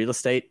physical real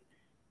estate,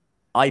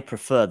 I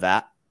prefer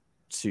that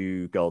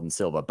to gold and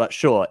silver. But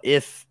sure,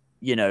 if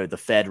the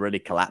Fed really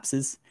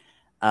collapses,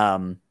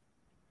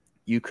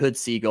 you could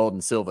see gold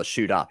and silver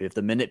shoot up. If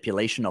the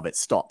manipulation of it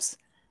stops,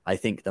 I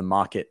think the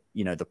market,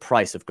 the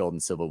price of gold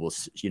and silver will,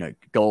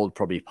 gold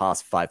probably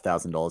past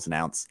 $5,000 an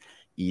ounce,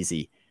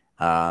 easy.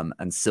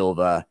 And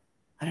silver,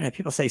 I don't know,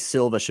 people say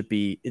silver should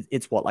be,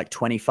 it's what, like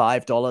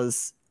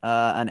 $25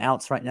 an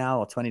ounce right now,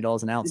 or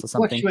 $20 an ounce or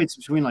something? It fluctuates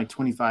between like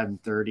 25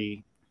 and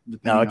 30.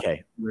 Oh,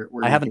 okay.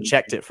 I haven't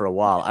checked it for a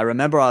while. I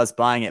remember I was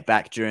buying it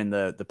back during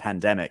the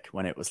pandemic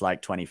when it was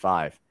like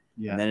 25.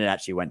 Yeah. And then it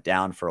actually went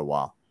down for a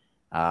while.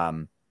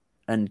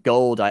 And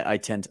gold, I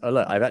tend to, oh,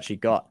 look, I've actually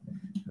got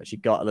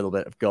a little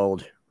bit of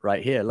gold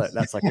right here. Look,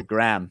 that's like a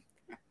gram.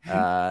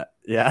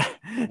 Yeah.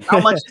 How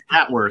much is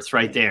that worth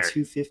right there?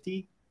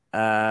 250?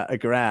 A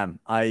gram.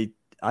 I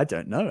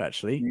don't know,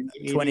 actually.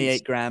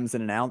 28 grams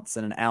in an ounce,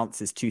 and an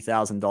ounce is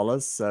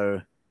 $2,000.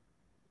 So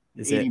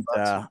is it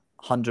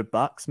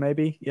 $100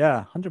 maybe?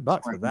 Yeah,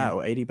 $100 for that,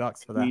 or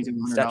 $80 for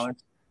that.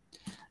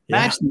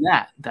 Imagine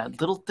that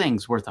little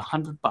thing's worth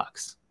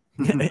 $100.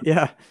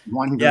 Yeah.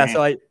 1 gram. Yeah,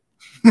 so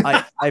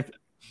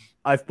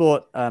I've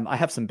bought I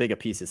have some bigger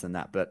pieces than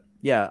that, but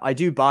yeah, I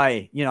do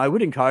buy, I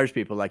would encourage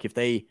people, like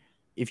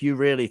if you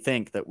really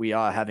think that we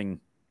are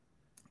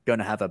going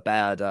to have a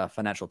bad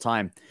financial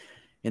time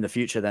in the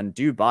future, then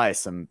do buy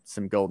some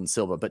gold and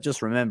silver. But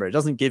just remember, it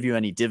doesn't give you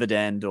any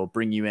dividend or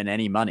bring you in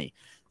any money.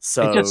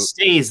 So it just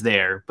stays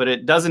there, but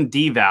it doesn't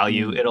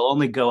devalue. It'll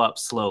only go up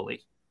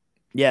slowly.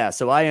 Yeah.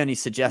 So I only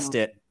suggest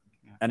it,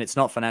 and it's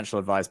not financial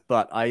advice,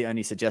 but I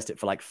only suggest it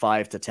for like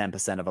 5 to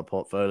 10% of a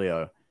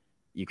portfolio.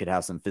 You could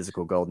have some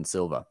physical gold and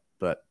silver.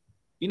 But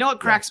you know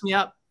what cracks me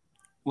up?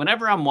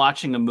 Whenever I'm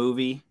watching a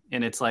movie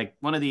and it's like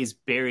one of these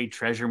buried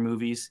treasure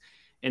movies,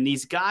 and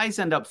these guys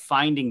end up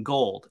finding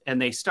gold,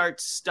 and they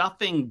start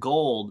stuffing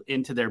gold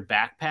into their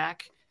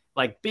backpack,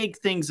 like big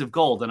things of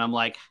gold. And I'm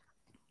like,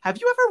 have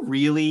you ever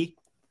really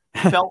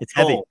felt it's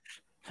gold?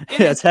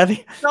 Heavy. It's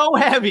heavy. So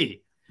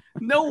heavy.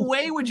 No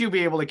way would you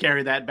be able to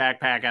carry that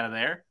backpack out of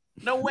there.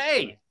 No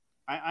way.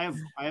 I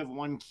have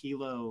 1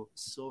 kilo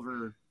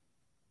silver.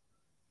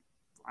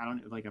 I don't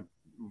even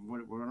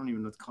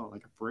know what to call it,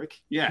 like a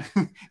brick. Yeah.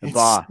 A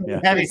bar. So yeah.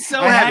 heavy. It's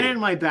so I had heavy. it in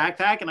my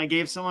backpack, and I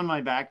gave someone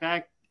my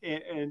backpack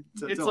to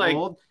like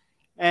hold.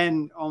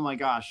 And oh my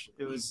gosh,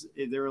 they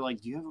were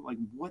like, do you have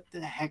what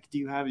the heck do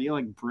you have? Do you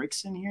have like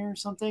bricks in here or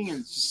something? And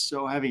it's just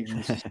so heavy. And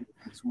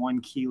it's 1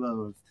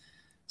 kilo of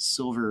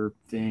silver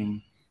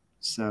thing.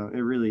 So it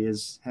really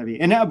is heavy.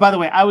 And by the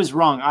way, I was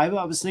wrong. I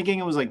was thinking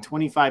it was like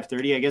 25,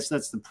 30. I guess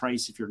that's the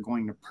price if you're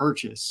going to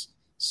purchase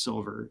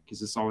silver,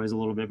 because it's always a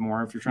little bit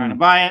more if you're trying to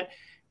buy it.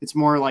 It's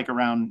more like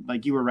around,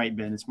 like you were right,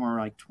 Ben. It's more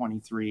like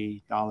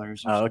 $23.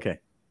 Oh, okay.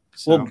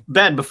 So, well,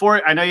 Ben,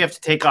 before I know you have to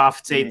take off,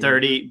 it's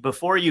 8:30.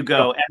 Before you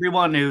go,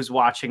 everyone who's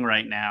watching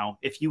right now,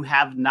 if you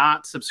have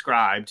not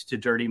subscribed to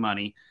Dirty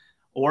Money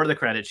or the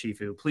Credit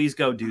Shifu, please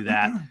go do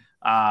that.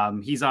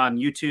 He's on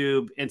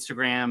YouTube,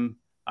 Instagram,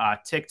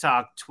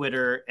 TikTok,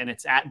 Twitter, and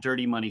it's at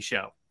Dirty Money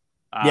Show.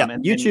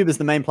 And YouTube is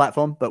the main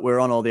platform, but we're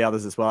on all the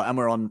others as well, and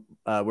we're on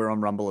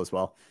Rumble as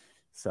well.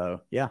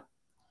 So yeah.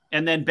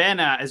 And then Ben,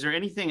 is there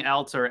anything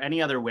else or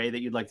any other way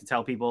that you'd like to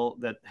tell people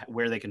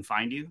where they can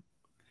find you?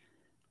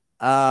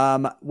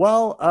 Yeah,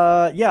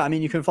 I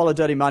mean, you can follow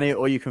Dirty Money,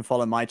 or you can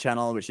follow my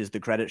channel, which is the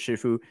Credit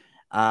Shifu.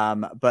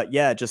 But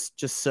yeah, just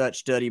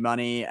search Dirty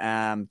Money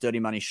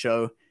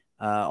Show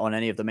on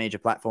any of the major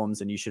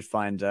platforms, and you should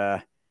find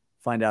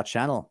our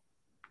channel.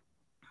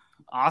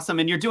 Awesome.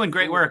 And you're doing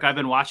great work. I've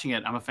been watching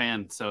it. I'm a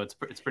fan. So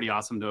it's pretty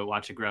awesome to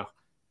watch it grow.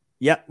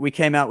 Yeah, we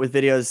came out with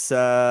videos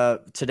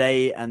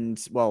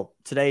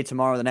today,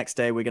 tomorrow, the next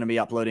day, we're going to be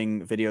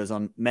uploading videos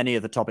on many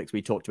of the topics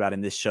we talked about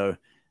in this show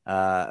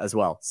as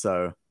well.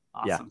 So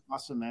awesome. Yeah.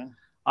 Awesome, man.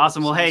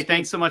 Awesome. Well, hey,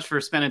 thanks so much for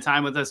spending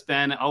time with us,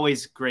 Ben.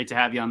 Always great to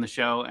have you on the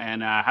show,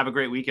 and have a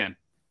great weekend.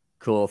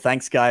 Cool.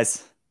 Thanks,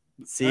 guys.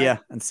 See ya,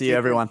 and see you,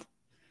 everyone.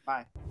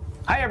 Bye.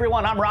 Hi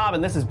everyone, I'm Rob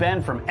and this is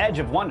Ben from Edge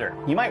of Wonder.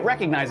 You might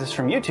recognize us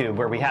from YouTube,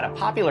 where we had a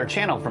popular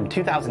channel from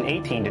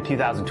 2018 to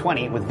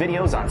 2020 with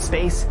videos on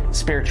space,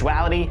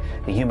 spirituality,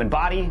 the human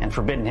body, and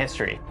forbidden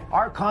history.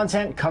 Our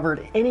content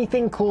covered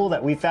anything cool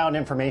that we found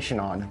information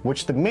on,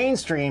 which the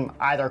mainstream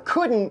either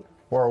couldn't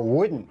or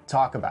wouldn't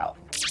talk about.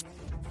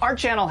 Our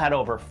channel had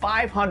over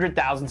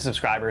 500,000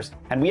 subscribers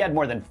and we had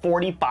more than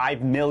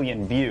 45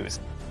 million views.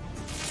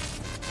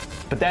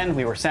 But then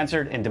we were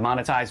censored and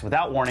demonetized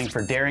without warning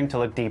for daring to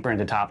look deeper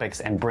into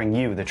topics and bring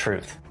you the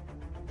truth.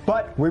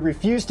 But we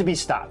refuse to be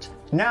stopped.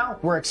 Now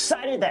we're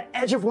excited that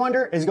Edge of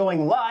Wonder is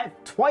going live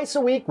twice a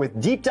week with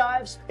deep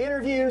dives,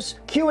 interviews,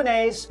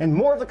 Q&As, and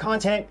more of the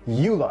content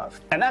you love.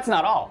 And that's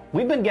not all.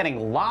 We've been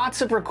getting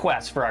lots of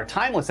requests for our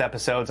timeless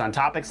episodes on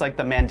topics like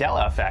the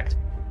Mandela effect,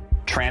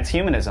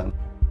 transhumanism,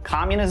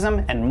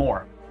 communism, and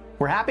more.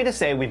 We're happy to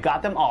say we've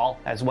got them all,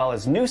 as well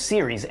as new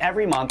series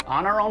every month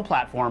on our own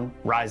platform,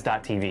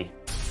 Rise.tv.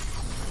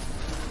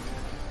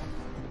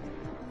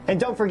 And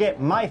don't forget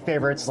my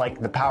favorites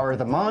like The Power of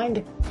the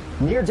Mind,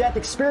 Near-Death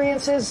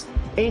Experiences,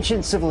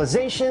 Ancient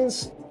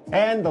Civilizations,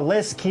 And the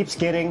list keeps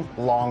getting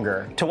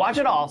longer. To watch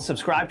it all,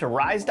 subscribe to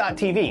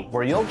Rise.tv,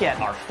 where you'll get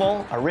our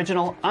full,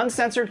 original,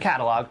 uncensored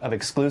catalog of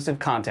exclusive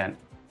content.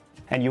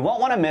 And you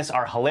won't want to miss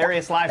our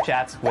hilarious live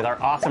chats with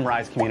our awesome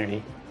Rise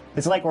community.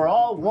 It's like we're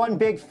all one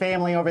big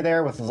family over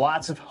there with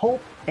lots of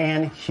hope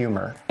and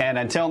humor. And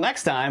until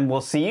next time,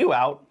 we'll see you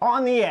out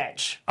on the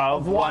edge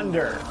of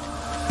wonder.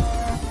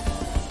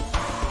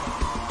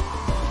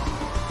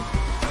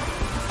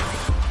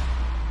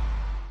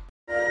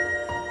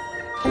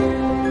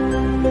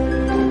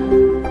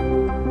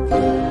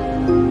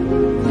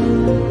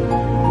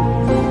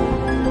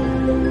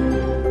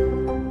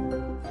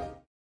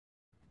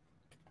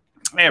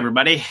 Hey,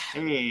 everybody.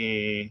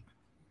 Hey.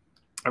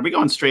 Are we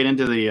going straight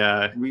into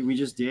the We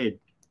just did.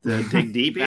 the dig deep?